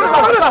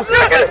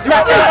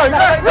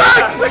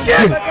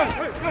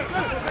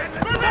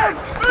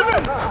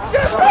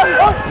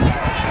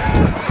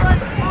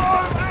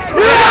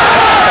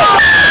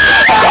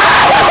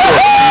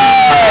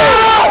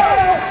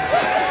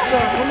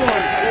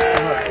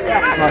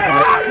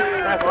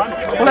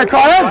Well, they're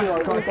crying.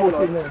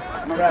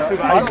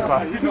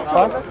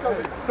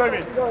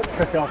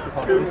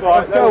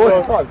 So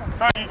what's the time?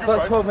 It's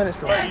like 12 minutes.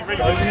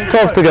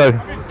 12 to go.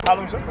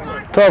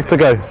 12 to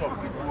go.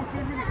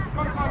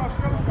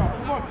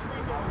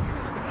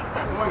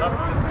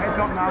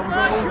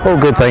 All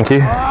good, thank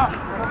you.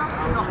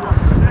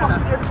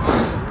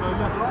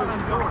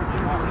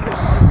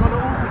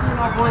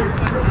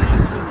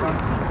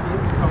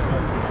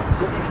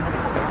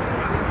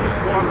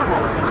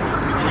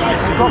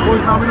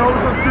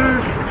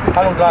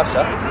 How long do I have,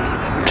 sir?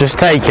 Just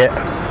take it.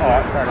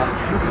 Alright, fair enough.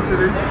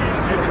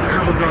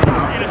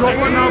 Drop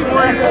one now,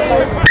 boys.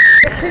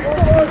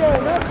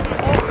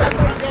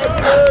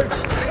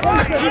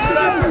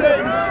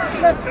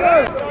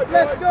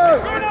 Let's go.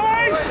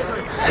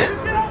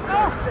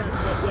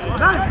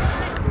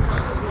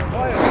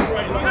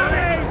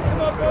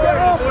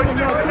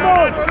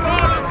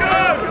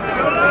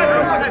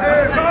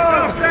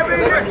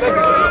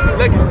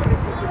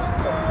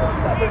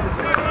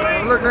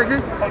 Look, Nicky.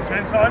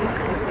 Inside.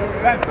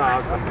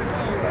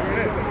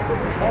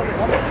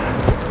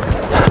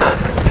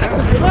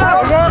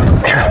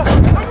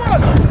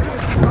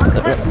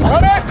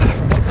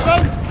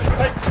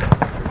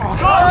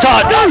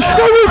 Touch.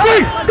 Go, Lucy!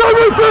 Go,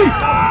 Lucy!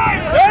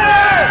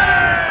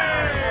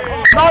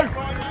 No!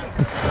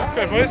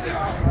 Go, boys.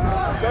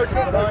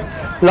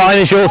 Line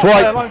is yours,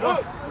 White.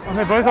 I'm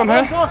here, boys, I'm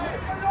here.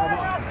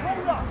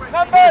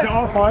 Is it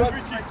R5?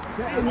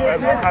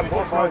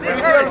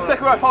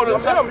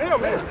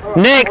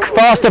 Nick,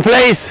 faster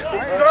please.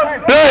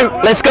 Blue,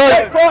 let's go.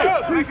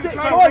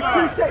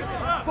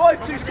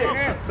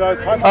 5-2-6. So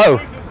it's time. Oh.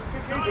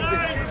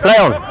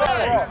 Leon.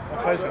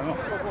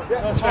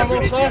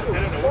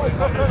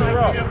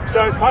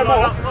 So it's time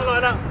off.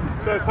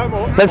 So it's time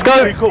off. Let's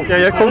go. Cool.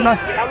 Yeah, cool. No.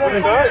 How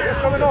long, sir?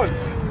 What's going on?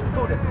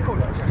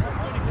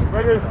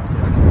 Ready?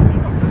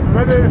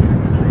 Ready?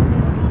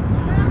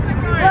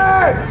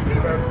 Yes!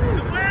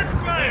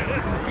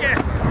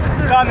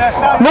 Move.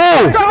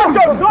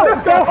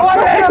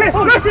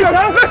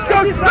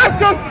 Let's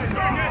go!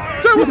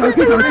 So what's he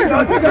doing here?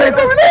 What's he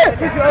doing here?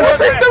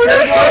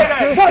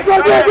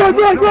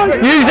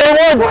 Right. Use it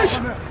once.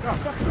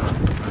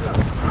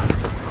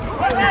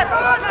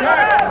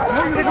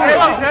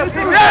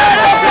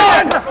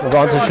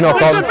 Advantage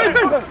knock on.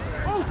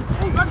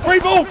 Free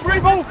ball!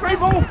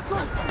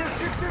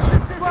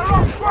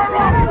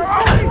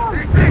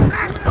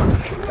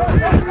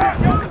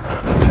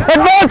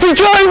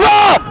 Advantage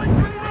over!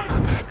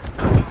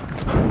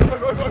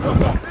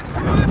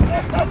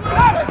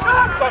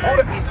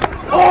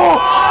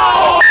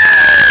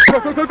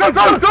 Go!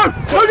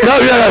 No.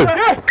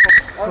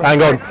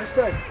 Hang on.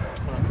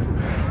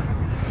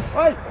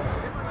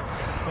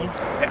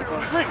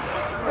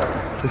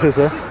 This is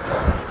it.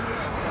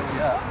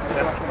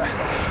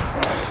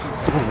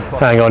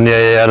 Hang on,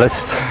 yeah,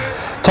 let's...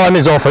 Time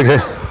is off, okay.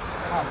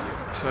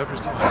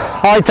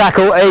 High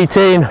tackle,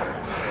 18.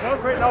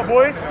 Now,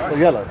 boys.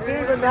 Yellow. See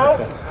even now?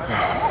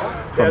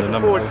 From the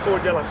number.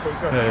 Forward yellow.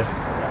 Yeah.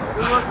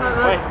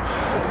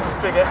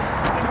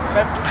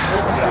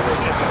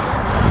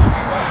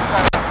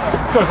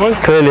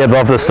 Clearly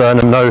above the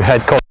sternum, no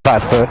head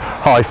contact, but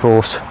high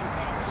force.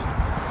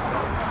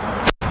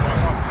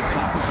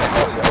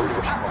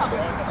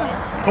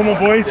 Come on,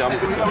 boys.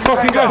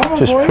 Fucking go.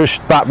 Just push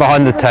back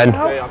behind the 10.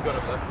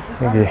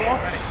 Thank you.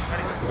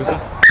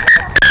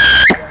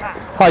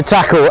 High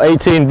tackle,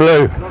 18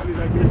 blue.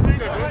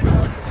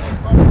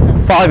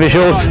 5 is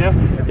yours.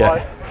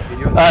 Yeah.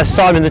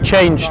 Simon, the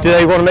change. Do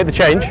they want to make the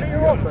change?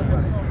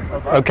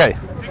 Okay.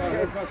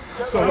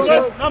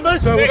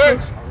 Numbers.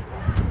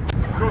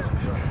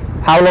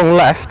 How long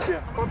left?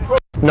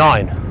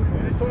 9.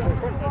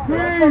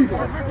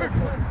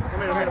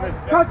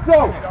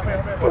 Cancel!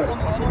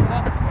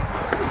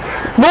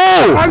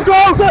 Move! And go!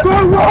 Go!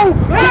 Roll!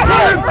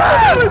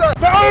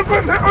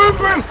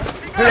 Open!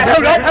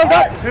 Held up there,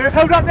 sir!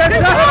 Held up there, sir!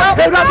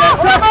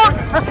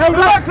 That's held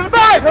up! Back to the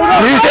back!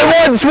 Use it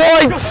once,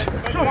 White!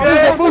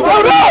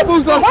 Hold up!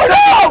 Hold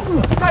up!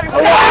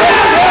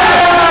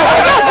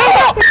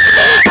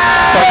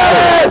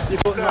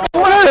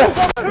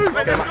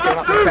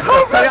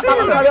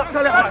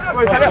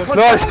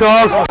 Nice,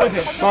 Charles.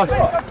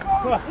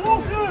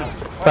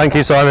 Thank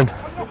you, Simon.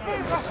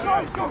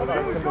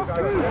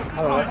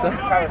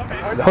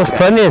 There's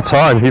plenty of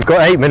time. You've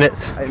got 8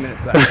 minutes. 8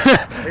 minutes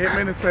left. 8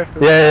 minutes left.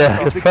 Yeah,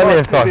 there's plenty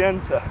of time.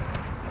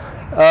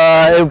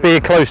 It'll be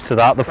close to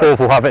that. The fourth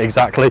will have it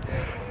exactly.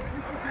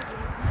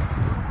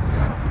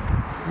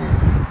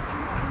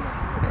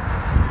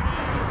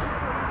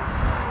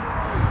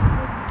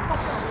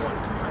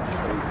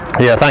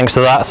 Yeah, thanks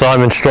to that,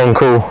 Simon. Strong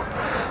call.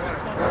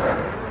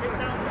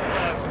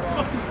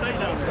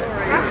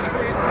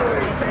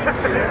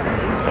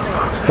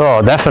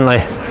 Oh,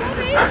 definitely.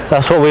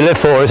 That's what we live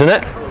for, isn't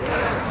it?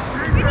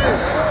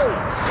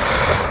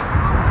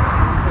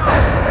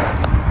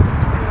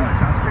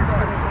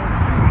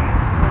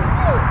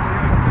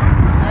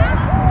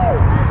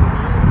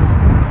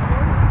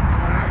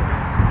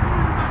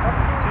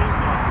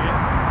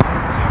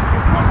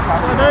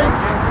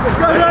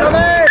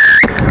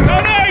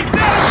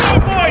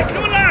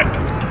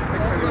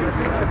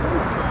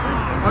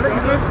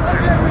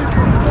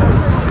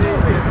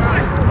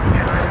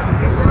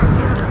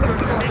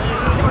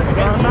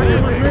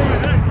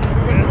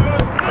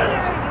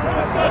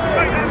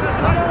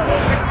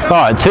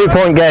 Alright,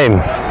 2-point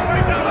game.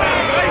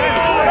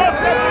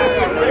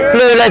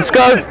 Blue, let's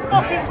go.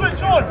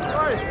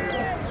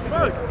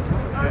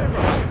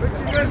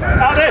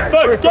 Out there,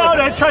 Bert, get out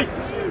there, chase.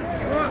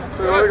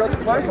 So we got to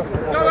play? Go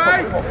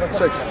away!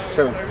 6,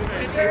 7.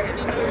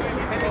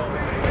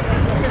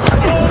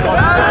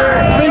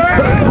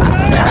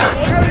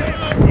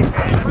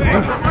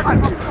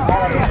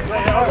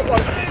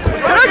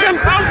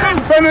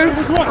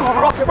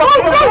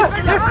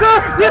 Yes, sir!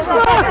 Yes,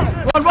 sir!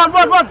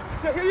 Run!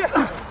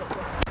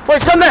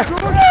 Boys, come there!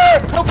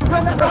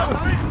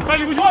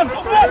 Bailey, which one?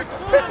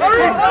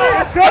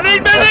 Yes, sir!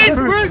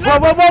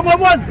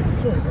 One!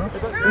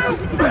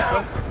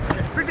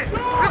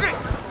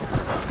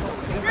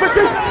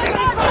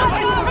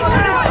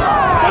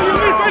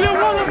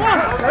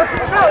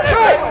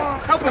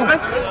 Help him, man!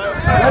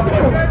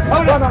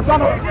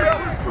 Run up!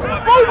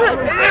 Move it!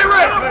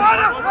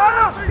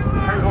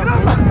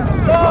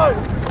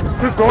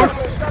 Good boy!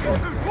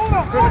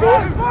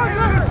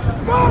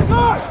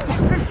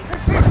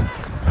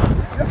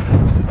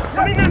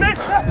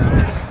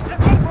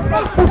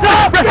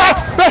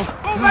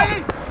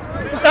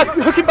 That's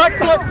hooking back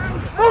still.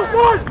 Both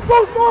boys!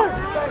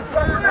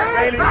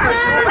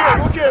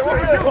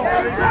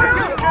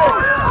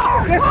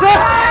 Yes, sir!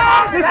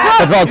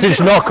 Advantage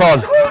knock on.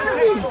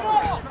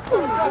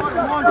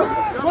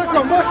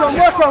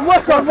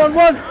 Work on,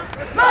 1-1.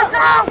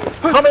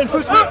 Come in,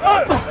 push it. Go!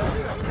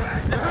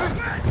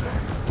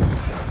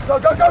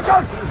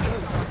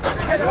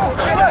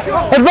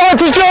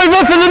 Advantage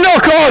over for the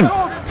knock on.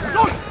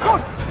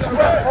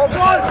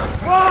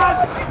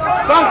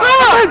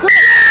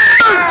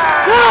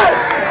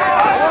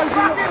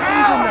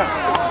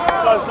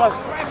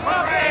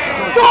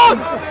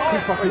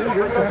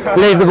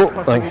 Leave the ball.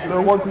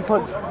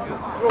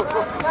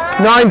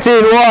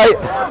 19 White.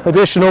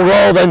 Additional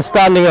roll, then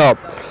standing up.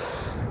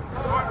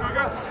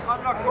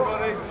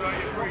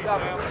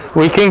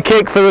 We can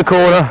kick for the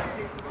corner.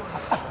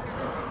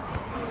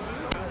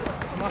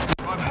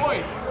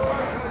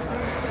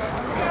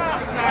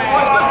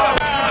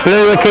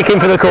 Blue are kicking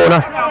for the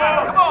corner.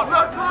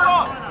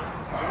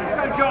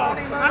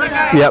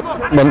 Yep,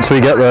 once we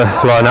get the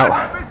line out.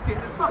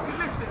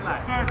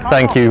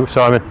 Thank you,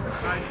 Simon.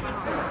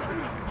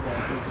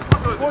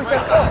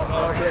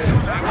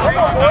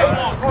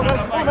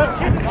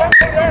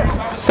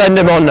 Send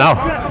him on now.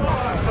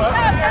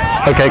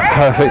 Okay,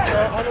 perfect.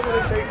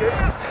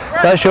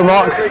 That's your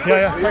mark?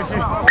 Yeah, thank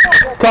you.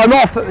 Time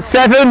off.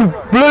 7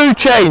 blue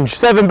change.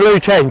 7 blue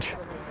change.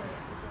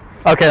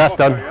 Okay, that's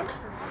done.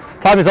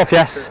 Time is off,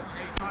 yes.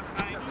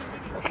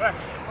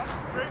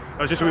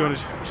 I just want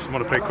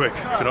to play quick. Do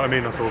you know what I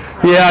mean? That's all.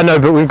 Yeah, I know,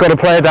 but we've got a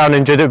player down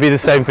injured. It'll be the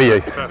same for you.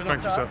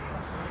 Thank you, sir.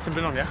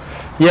 Something on, yeah?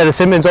 Yeah, the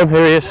Simon's on.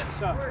 Here he is.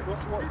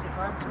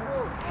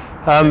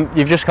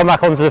 You've just come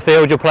back onto the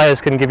field. Your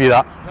players can give you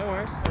that. No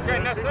worries.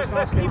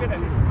 Let's keep it.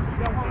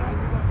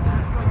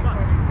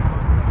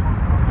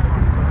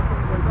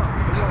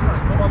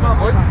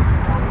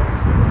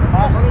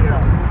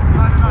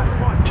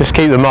 Just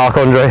keep the mark,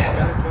 Andre.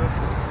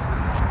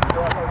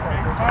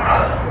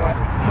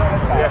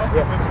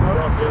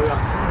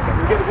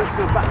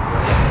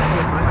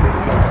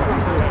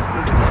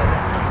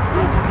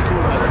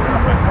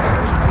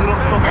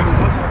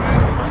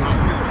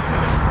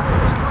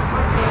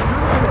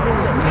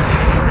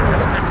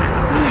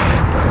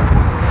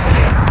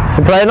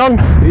 You playing on?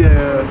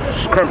 Yeah,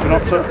 just cramping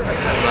up, sir.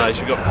 No,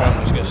 she's got cramp.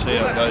 Just going to see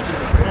how it goes.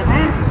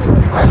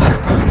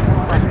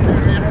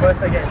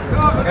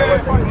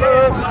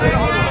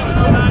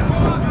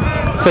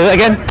 Say that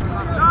again.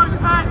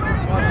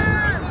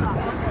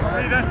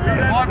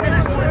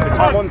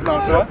 Time on's now,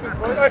 sir.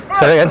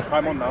 Say that again.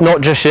 Time on now.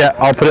 Not just yet.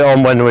 I'll put it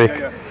on when we.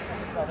 5.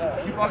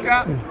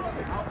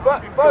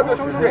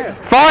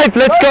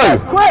 Let's go.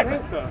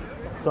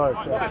 Sorry.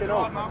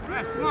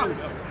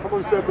 Come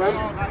on, Seb, Ben.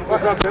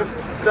 Back up, Seb.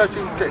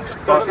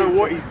 13-6. Don't know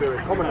what he's doing.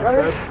 Come on,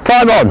 Seb.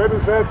 Time on. Ready,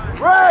 Seb.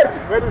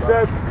 Ready,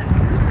 Seb.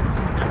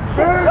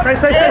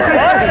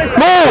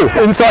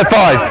 More. Inside 5.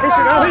 Hit it now.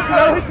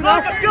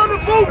 Let's go on the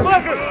ball,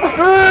 Marcus.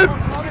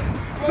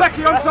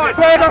 Blackie on side.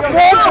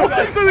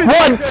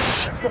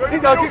 Once.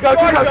 Keep going.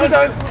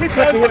 Keep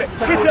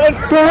it on.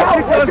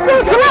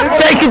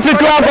 Taken to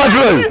ground by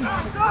Blue.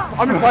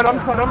 I'm inside. Go!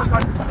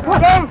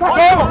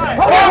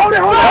 Hold it!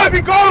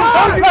 Go!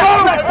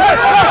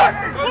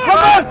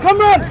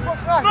 Come on!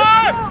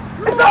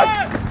 It's up!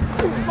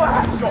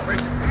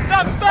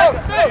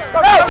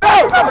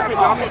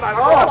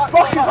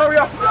 Fucking hurry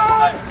up!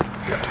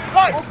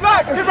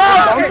 Black! Get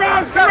round!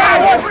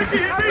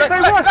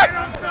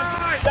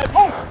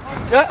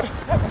 Yeah.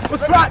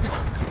 What's Black?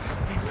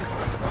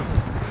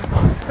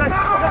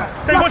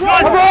 Stay watch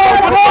line! Come on!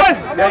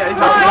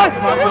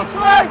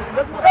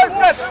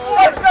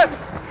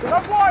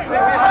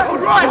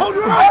 Hold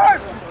right!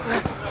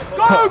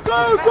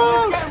 Go!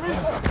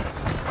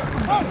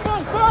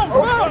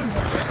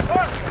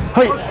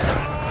 Hey.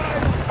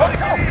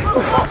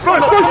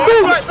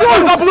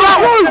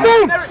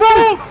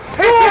 Slow!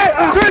 Hit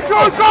it! Go!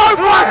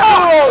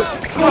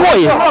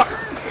 Wait.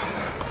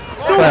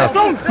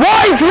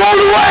 White, roll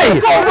away!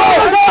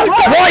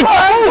 White!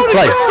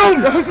 Play.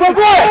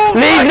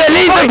 Leave the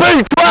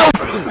boot, 12!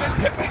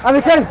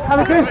 Anakin!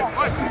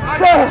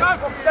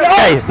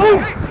 Okay.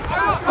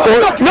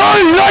 No,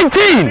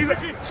 19!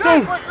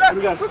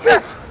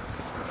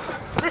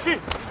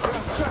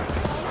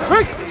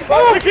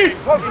 Ricky!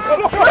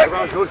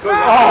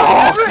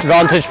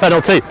 Advantage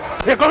penalty.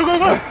 Yeah, go!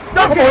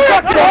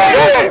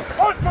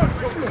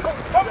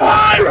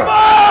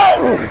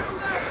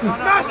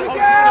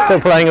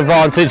 Still playing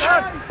advantage.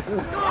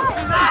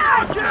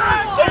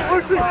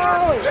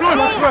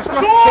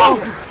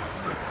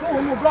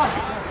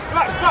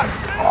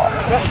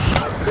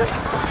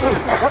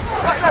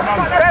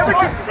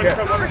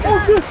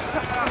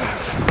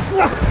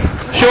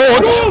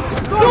 Short.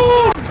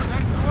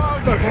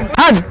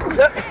 Hand.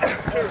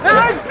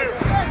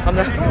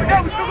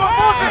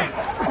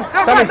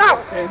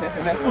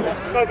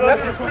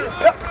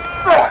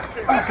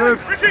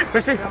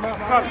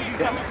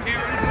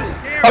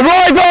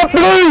 Arrive up,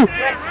 Blue!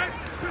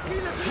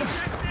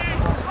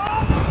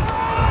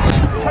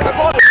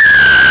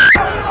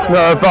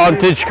 No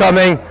advantage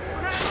coming.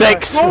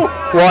 6.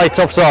 White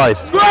offside.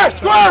 Square!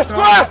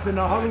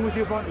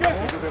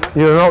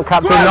 You're not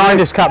captain, 9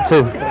 is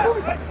captain.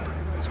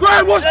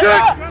 Square, what's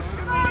good?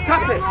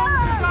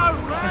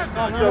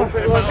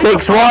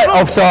 6 white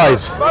offside.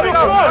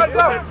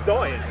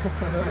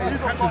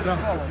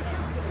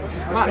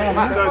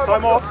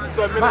 Time off.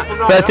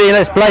 13,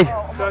 let's play.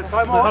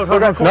 Time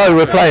off. No,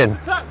 we're playing.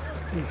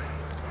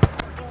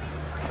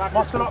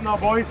 Muscle up now,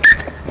 boys.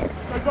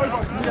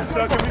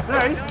 Sir, can we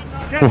play?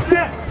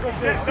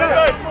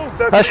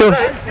 That's yours.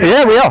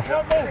 Yeah, we are.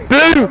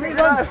 Blue!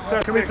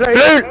 Sir, can we play?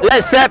 Blue,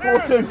 let's step. Sir,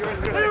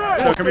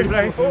 can we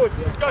play?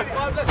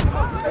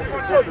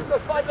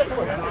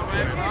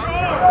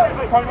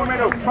 Final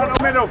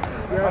middle.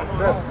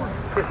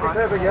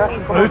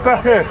 Who's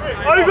back here?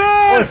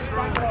 Over!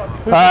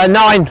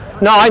 9. We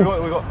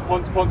got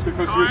Ponce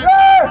because you.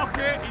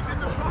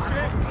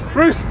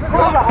 Bruce!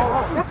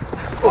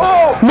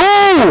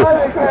 Move!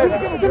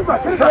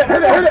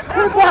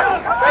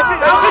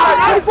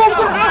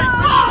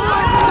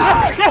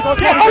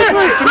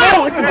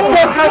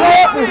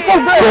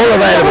 Ball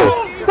available.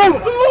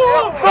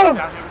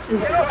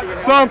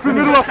 Sam, through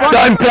middle of front.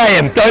 Don't play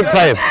him.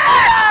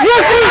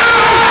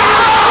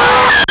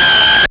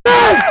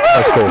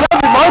 That's cool.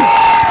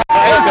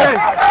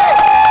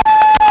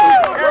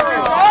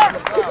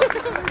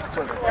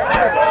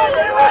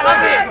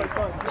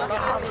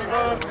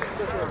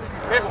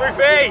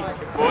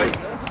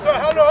 So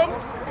how long?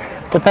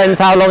 Depends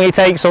how long he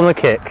takes on the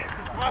kick. So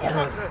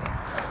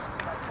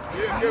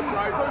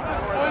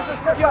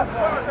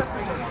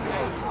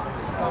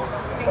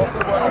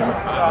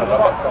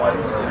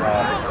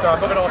I'm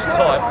not going to ask the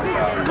time.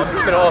 I'm just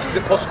going to ask, is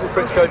it possible for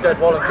it to go dead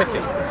while I'm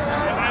kicking?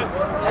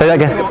 Say that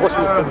again. Is it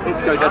possible for it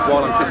to go dead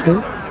while I'm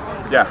kicking?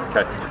 Yeah,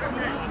 okay.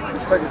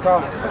 Take your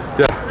time.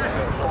 Yeah.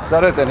 Is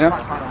that it then, yeah?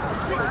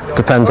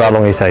 Depends how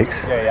long he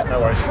takes. Yeah, no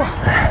worries.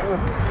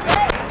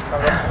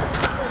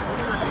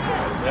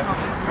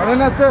 And then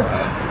that's it.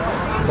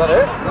 Is that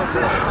it?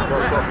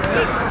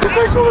 It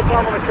takes all the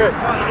time on the kick.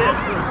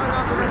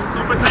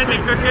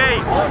 Pretending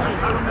cookie!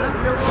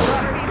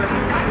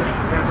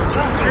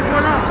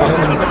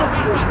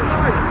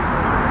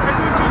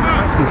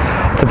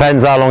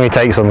 Depends how long he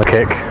takes on the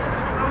kick.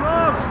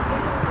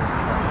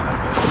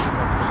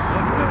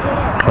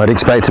 I'd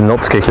expect him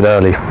not to kick it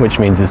early, which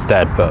means it's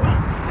dead, but